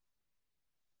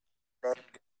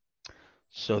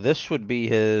 So this would be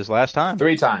his last time.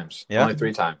 3 times. Yeah. Only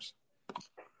 3 times.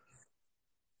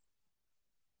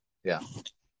 Yeah.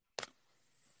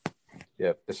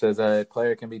 Yep. It says a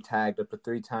player can be tagged up to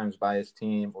 3 times by his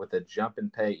team with a jump in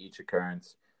pay each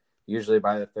occurrence. Usually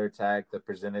by the third tag, the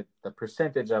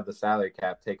percentage of the salary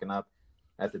cap taken up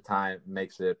at the time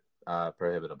makes it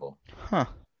prohibitable. Huh.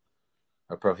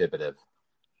 Or prohibitive.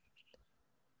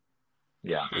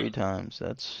 Yeah. 3 times.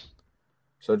 That's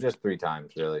so just 3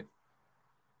 times, really.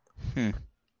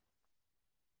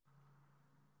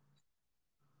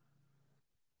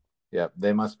 Yep,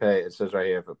 they must pay. It says right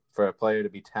here for a player to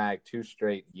be tagged 2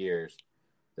 straight years,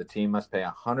 the team must pay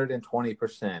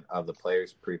 120% of the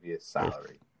player's previous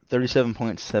salary.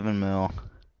 37.7 mil.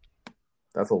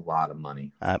 That's a lot of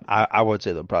money. I would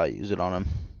say they'll probably use it on him.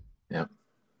 Yep.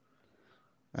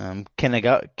 Kenny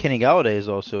Galladay is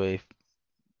also a.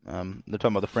 They're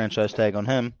talking about the franchise tag on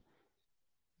him.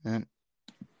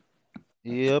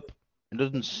 Yep. It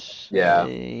doesn't say. Yeah.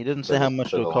 He doesn't say how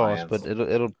much it'll cost, but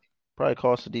it'll probably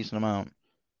cost a decent amount.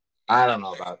 I don't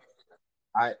know about.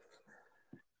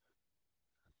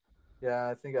 Yeah,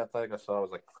 I think I saw it was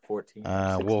like 14,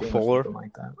 16 Will Fuller, or something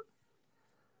like that.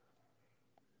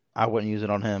 I wouldn't use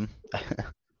it on him.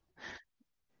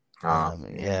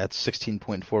 Yeah, it's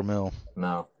 16.4 mil.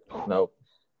 No, nope.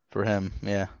 For him,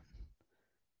 yeah,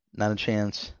 not a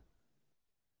chance.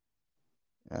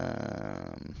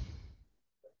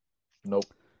 Nope.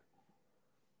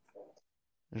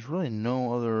 There's really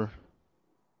no other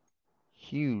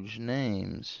huge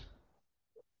names.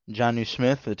 Jonnu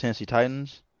Smith for the Tennessee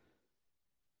Titans.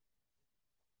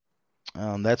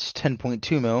 That's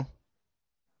 10.2 mil.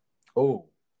 Oh.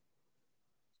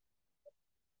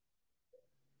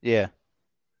 Yeah.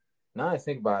 Now I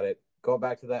think about it, go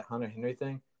back to that Hunter Henry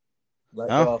thing. Let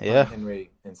go of Hunter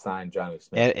Henry and sign Jonnu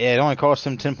Smith. It only cost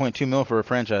him 10.2 mil for a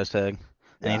franchise tag,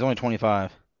 and he's only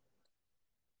 25.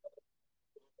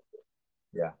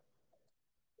 Yeah.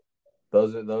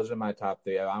 Those are my top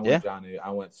 3. I went Jonnu.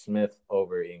 I went Smith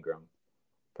over Ingram,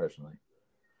 personally.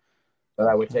 But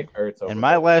I would take Ertz over. And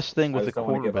my last thing with the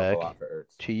quarterback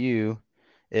to you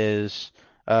is,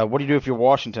 what do you do if you're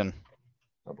Washington?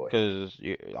 Oh boy. Because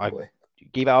you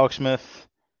keep Alex Smith.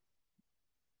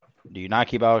 Do you not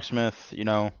keep Alex Smith? You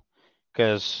know,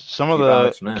 because some of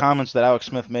the comments that Alex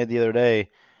Smith made the other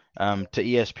day to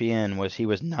ESPN was he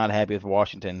was not happy with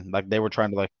Washington. Like they were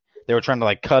trying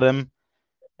to cut him.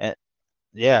 And,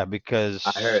 yeah, because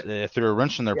they threw a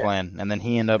wrench in their plan, and then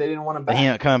he ended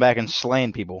up coming back and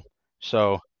slaying people.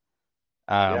 So,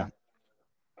 yeah.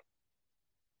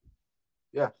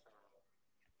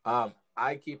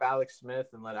 I keep Alex Smith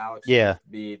and let Alex Smith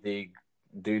be the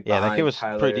dude. Yeah, that kid was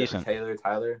pretty decent.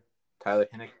 Tyler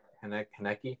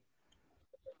Heineke.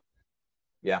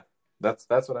 Yeah, that's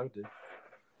what I would do.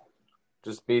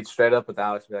 Just be straight up with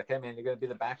Alex. Be like, hey man, you're gonna be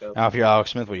the backup. Now, if you're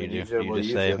Alex Smith, what do you do? You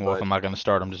just say, well, if I'm not gonna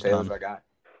start, I'm just Taylor's done. our guy.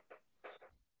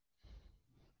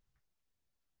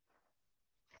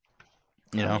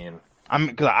 You know,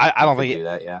 because I don't think do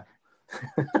that. Yeah.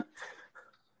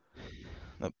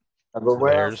 But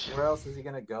where else is he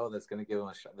going to go that's going to give him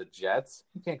a shot? The Jets?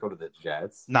 He can't go to the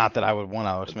Jets. Not that I would want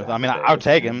Alex Smith. I mean, I would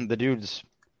take him. The dude's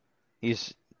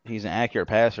he's an accurate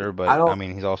passer, but I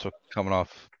mean, he's also coming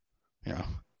off, you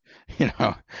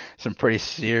know, some pretty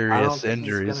serious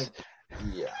injuries.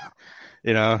 Yeah.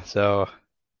 You know, so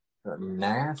a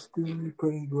nasty,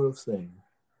 pretty gross thing.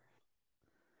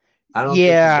 I don't think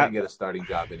he's going to get a starting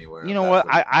job anywhere. You know what?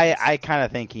 I kind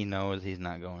of think he knows he's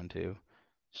not going to.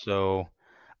 So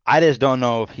I just don't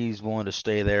know if he's willing to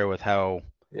stay there with how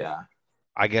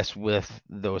I guess with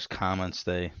those comments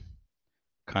they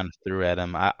kind of threw at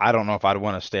him, I don't know if I'd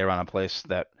want to stay around a place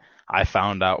that I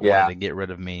found out wanted to get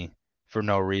rid of me for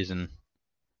no reason.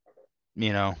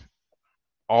 You know,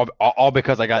 all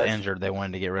because I got injured, they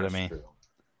wanted to get rid of me.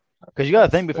 Because you got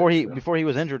to think before he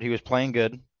was injured, he was playing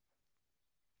good,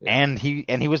 and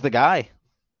he was the guy.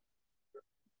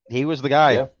 He was the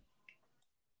guy,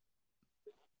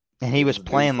 and he was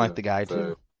playing like the guy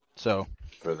too. So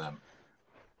for them,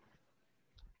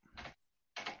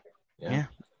 yeah,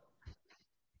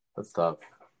 that's tough.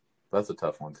 That's a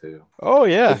tough one too. Oh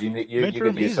yeah, you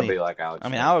could use somebody like Alex. I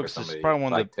mean, Alex is probably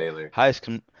one of the Taylor.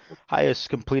 highest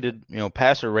completed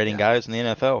passer rating guys in the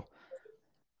NFL.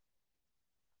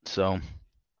 So,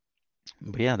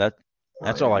 but yeah,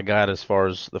 that's all I got as far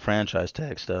as the franchise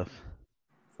tag stuff.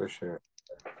 For sure.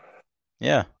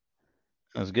 Yeah,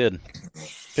 that was good.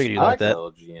 Figured you'd like that. The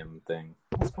little GM thing.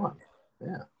 It's fun.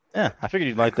 Yeah. Yeah, I figured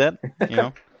you'd like that.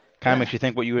 Kind of makes you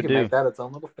think what you would do. Make that its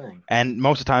own little thing. And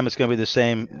most of the time, it's going to be the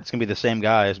same. Yeah. It's going to be the same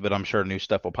guys, but I'm sure new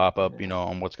stuff will pop up.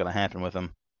 On what's going to happen with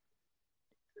them.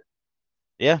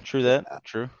 Yeah, true that. Yeah.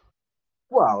 True.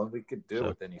 Well, we could do it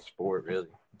with any sport, really.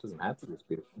 It doesn't have to just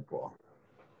be football.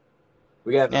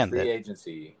 We got the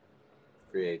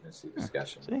free agency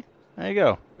discussion. See, there you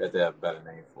go. We have to have a better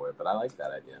name for it, but I like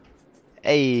that idea.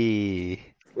 Hey,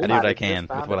 I do what I can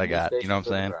with what I got. You know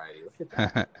what I'm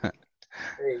saying?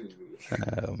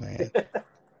 Oh man.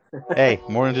 Hey,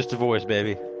 more than just a voice,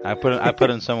 baby. I put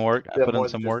in some work. I put in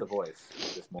some work.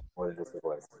 Just more than just a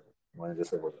voice. More than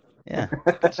just a voice. Yeah,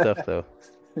 good stuff though.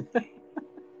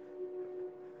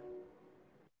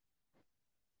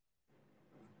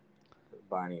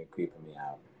 Barney creeping me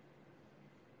out.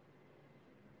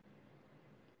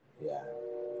 Yeah.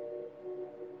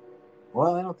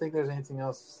 Well, I don't think there's anything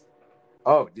else.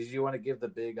 Oh, did you want to give the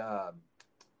big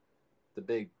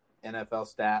NFL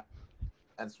stat?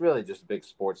 And it's really just a big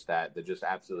sports stat that just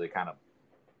absolutely kind of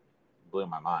blew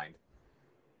my mind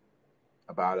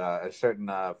about a certain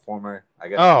former, I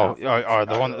guess. Oh,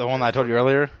 the one I told you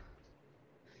earlier.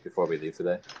 Before we leave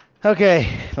today. Okay,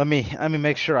 let me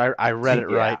make sure I read it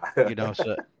right.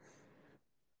 So.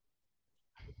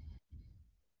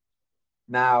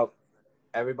 Now,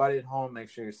 everybody at home, make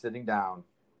sure you're sitting down.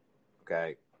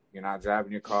 Okay, you're not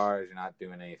driving your cars. You're not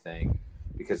doing anything,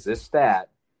 because this stat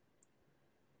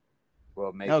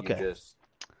will make you just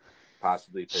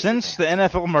possibly. Since the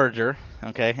NFL merger,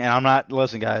 okay, and I'm not.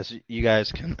 Listen, guys, you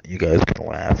guys can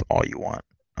laugh all you want,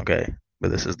 okay, but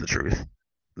this is the truth.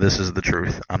 This is the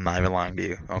truth. I'm not even lying to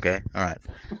you. Okay, all right.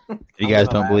 If you guys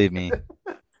don't believe me,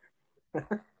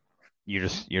 you're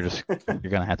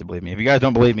gonna have to believe me. If you guys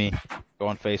don't believe me, go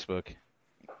on Facebook.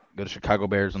 Go to Chicago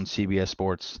Bears on CBS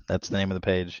Sports. That's the name of the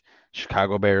page.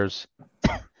 Chicago Bears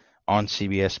on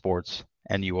CBS Sports,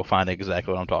 and you will find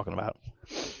exactly what I'm talking about.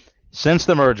 Since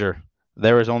the merger,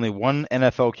 there is only one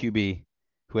NFL QB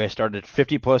who has started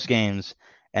 50-plus games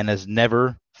and has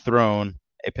never thrown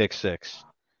a pick six.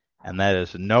 And that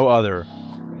is no other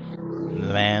than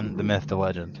the man, the myth, the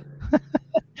legend.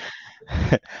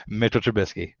 Mitchell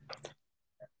Trubisky.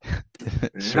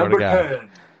 Swear to God.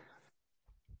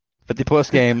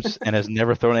 50-plus games and has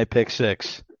never thrown a pick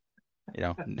six.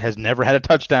 Has never had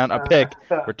a pick,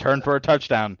 returned for a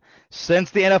touchdown since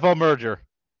the NFL merger.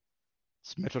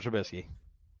 It's Mitchell Trubisky.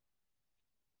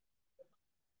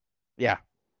 Yeah.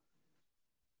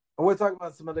 We're talking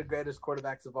about some of the greatest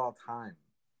quarterbacks of all time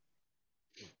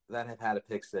that have had a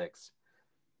pick six.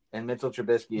 And Mitchell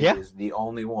Trubisky is the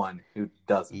only one who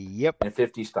doesn't. Yep. In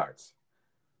 50 starts.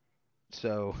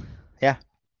 So, yeah.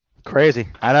 Crazy.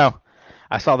 I know.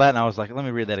 I saw that and I was like, let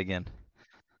me read that again.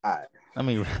 All right. Let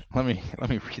me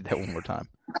read that one more time.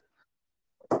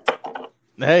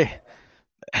 Hey,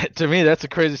 to me that's a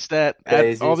crazy stat.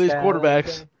 All these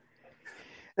quarterbacks,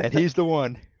 and he's the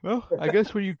one. Well, I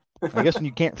guess when you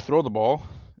can't throw the ball,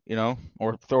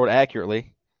 or throw it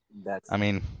accurately.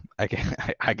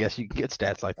 I guess you can get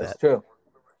stats like that. That's true.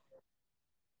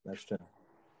 That's true.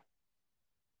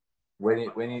 When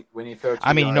you throw.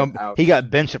 He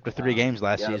got benched after 3 games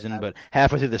last season, but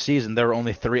halfway through the season there were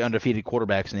only 3 undefeated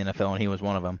quarterbacks in the NFL, and he was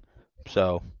one of them.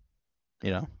 So,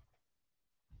 Yep.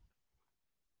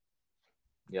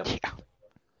 Yeah.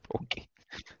 Okay.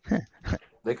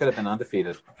 They could have been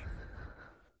undefeated.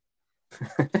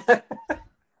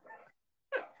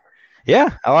 Yeah,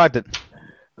 I liked it.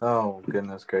 Oh,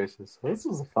 goodness gracious. This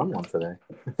was a fun one today.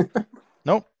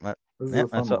 Nope.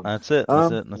 That's it. That's it. That's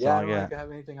all I got. I don't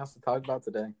have anything else to talk about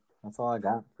today. That's all I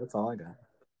got.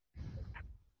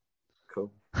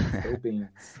 Cool. Cool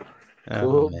beans.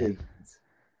 Cool beans.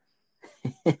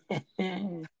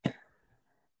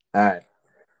 All right.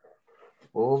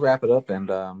 We'll wrap it up and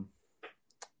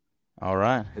All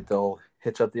right.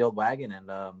 Hitch up the old wagon and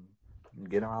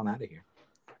get on out of here.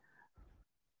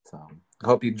 So I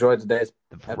hope you enjoyed today's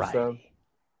episode.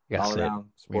 All Around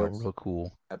Sports. Real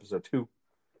cool. Episode 2.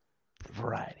 The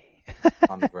variety.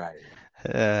 On the variety.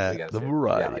 The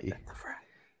variety. Yeah, like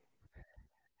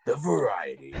the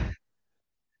variety.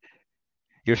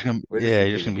 You're just gonna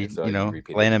be,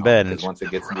 laying in bed, and once it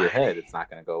gets into your head, it's not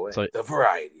gonna go away. So, the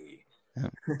variety.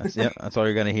 That's all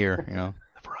you're gonna hear. The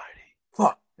variety.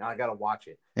 Fuck. Now I gotta watch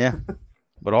it. Yeah,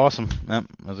 but awesome. Yep,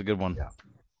 that was a good one. Yeah.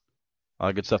 A lot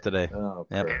of good stuff today. Oh,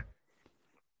 yep.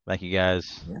 Thank you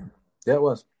guys. Yeah, it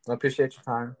was. I appreciate your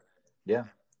time. Yeah.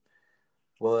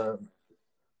 We'll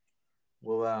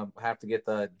have to get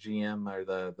the GM or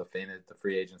the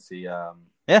free agency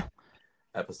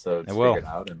episodes figured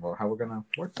out, and how we're gonna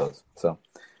work those. So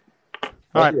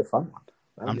that'll be a fun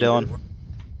one. I'm Dylan.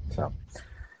 So,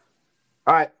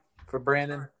 all right, for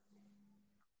Brandon,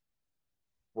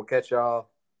 we'll catch y'all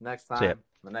next time.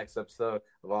 The next episode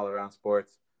of All Around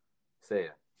Sports. See ya.